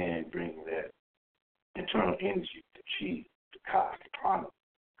 and then bringing that internal energy, the chi, the ka, the prana,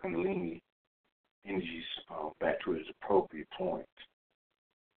 kundalini energies back to its appropriate point,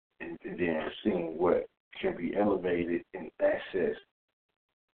 and then seeing what can be elevated and accessed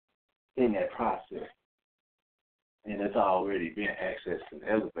in that process. And it's already been accessed and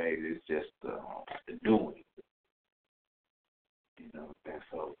elevated. It's just the doing. And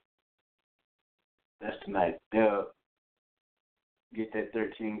so that's tonight. They'll get that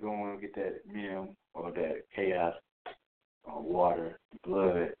 13 going, get that MIM or that chaos, water,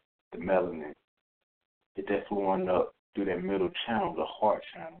 blood, the melanin, get that flowing up through that middle channel, the heart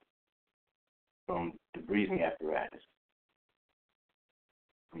channel, from the breathing apparatus,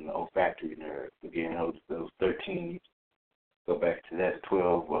 from the olfactory nerve. Again, those 13 go back to that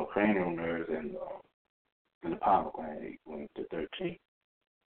 12 cranial nerves and the pomegranate going to 13.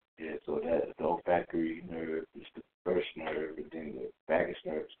 Yeah, so that the olfactory nerve is the first nerve, and then the vagus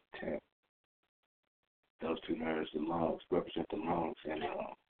nerve is the 10th. Those two nerves, the lungs, represent the lungs, and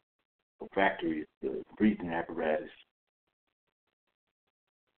olfactory is the breathing apparatus.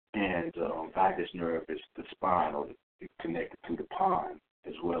 And vagus nerve is the spine, or connected to the pond,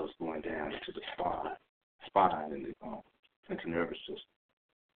 as well as going down into the spine and the central nervous system,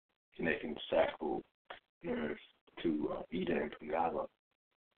 connecting the sacral nerves to Ida and Pingala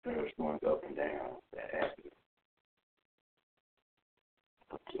nerves going up and down that avenue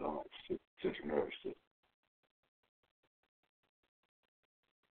of the central nervous system.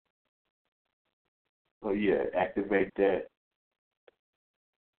 So yeah, activate that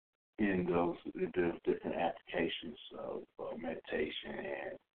in those different applications of meditation,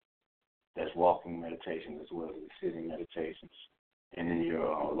 and that's walking meditation as well as sitting meditations, and in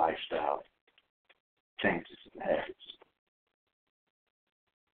your lifestyle changes and habits.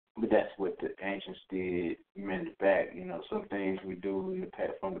 But that's what the ancients did minutes back. Some things we do in the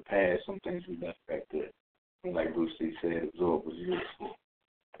past, from the past, some things we left back there. And like Bruce Lee said, absorb what's useful,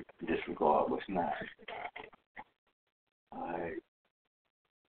 disregard what's not. All right.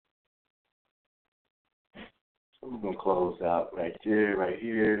 So we're going to close out right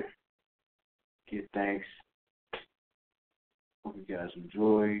here. Give thanks. Hope you guys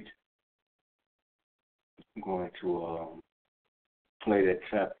enjoyed. I'm going to play that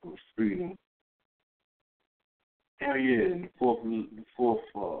Trap of Freedom. Hell yeah, and the fourth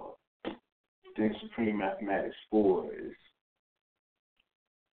thing, Supreme Mathematics 4 is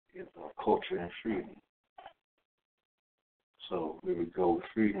culture and freedom. So here we go with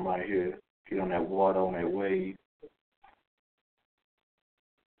freedom right here. Get on that water, on that wave,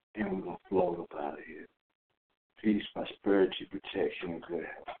 and we're going to float up out of here. Peace, prosperity, protection, and good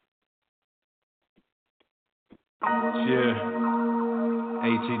health. Yeah,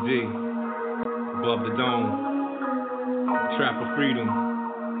 ATD, above the dome, Trap of Freedom,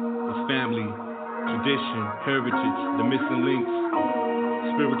 it's family, tradition, heritage, the missing links,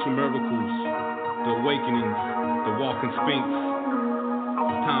 spiritual miracles, the awakenings, the walking sphinx.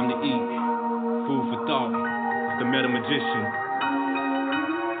 It's time to eat, food for thought, it's the Meta-Maji-Shen.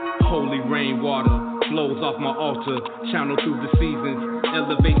 Holy rainwater flows off my altar, channel through the seasons,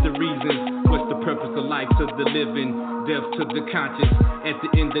 elevate the reasons. What's the purpose of life to the living, death to the conscious? At the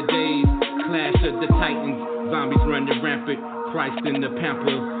end of days, clash of the titans, zombies running rampant, Christ in the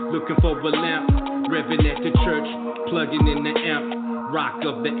pamper, looking for a lamp, revving at the church, plugging in the amp, rock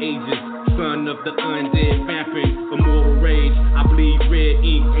of the ages, son of the undead, vamping, immortal rage. I bleed red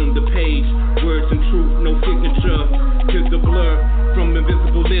ink on the page, words and truth, no signature, to the blur from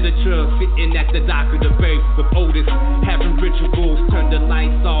invisible literature, sitting at the dock of the bay with Otis, having rituals, turn the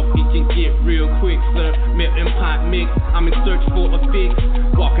lights off, it can get real quick, sir, melting pot mix, I'm in search for a fix,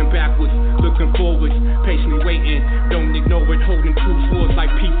 walking backwards, looking forwards, patiently waiting, don't ignore it, holding two swords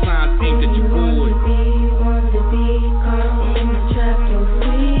like peace signs aimed at your board. Want to be caught in the trap of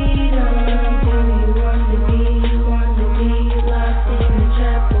freedom? Do you want to be lost in the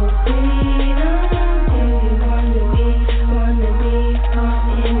trap of freedom? Do you want to be caught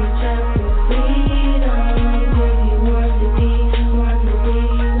in the trap of freedom? Do you want to be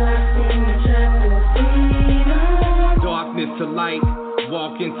lost in the trap of freedom? Darkness to light,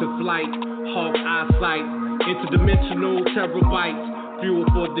 walk into flight, hawk eyesight, Interdimensional terabytes, fuel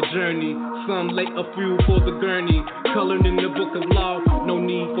for the journey. Some late a fuel for the gurney. Colored in the book of law, no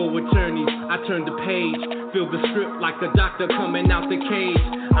need for attorneys. I turn the page, feel the script like a doctor coming out the cage.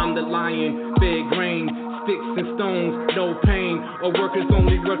 I'm the lion, fed grain, sticks and stones, no pain. A workers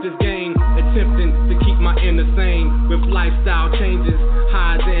only workers gain, attempting to keep my inner sane. With lifestyle changes,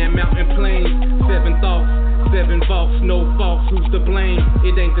 highs and mountain plains. 7 thoughts, 7 vaults, no faults, who's to blame?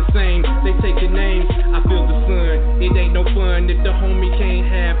 It ain't the same, they take the names, I feel the sun. It ain't no fun if the homie can't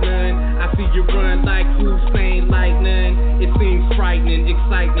have none. I see you run like who's Spain like none. It seems frightening,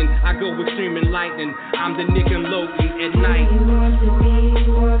 exciting, I go with streaming lightning. I'm the Nick and Logan at night. You want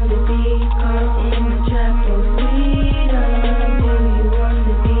to be caught in the trap of freedom?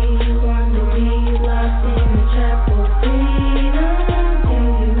 Do you want to be lost in the trap of freedom? Do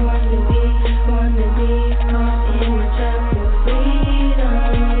you want to be caught in the trap of freedom?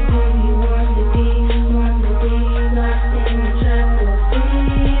 Do you want to be lost in the trap of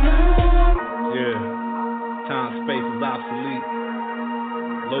freedom? Yeah, time, space is obsolete.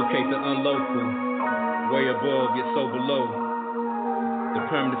 Locate the unlocal, way above yet so below. The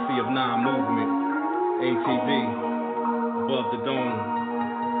permanency of non-movement, ATV, above the dome,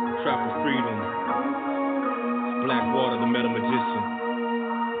 trap of freedom. Black water, the Meta-Maji-Shen.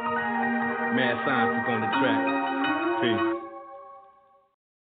 Mad scientist on the track. Peace.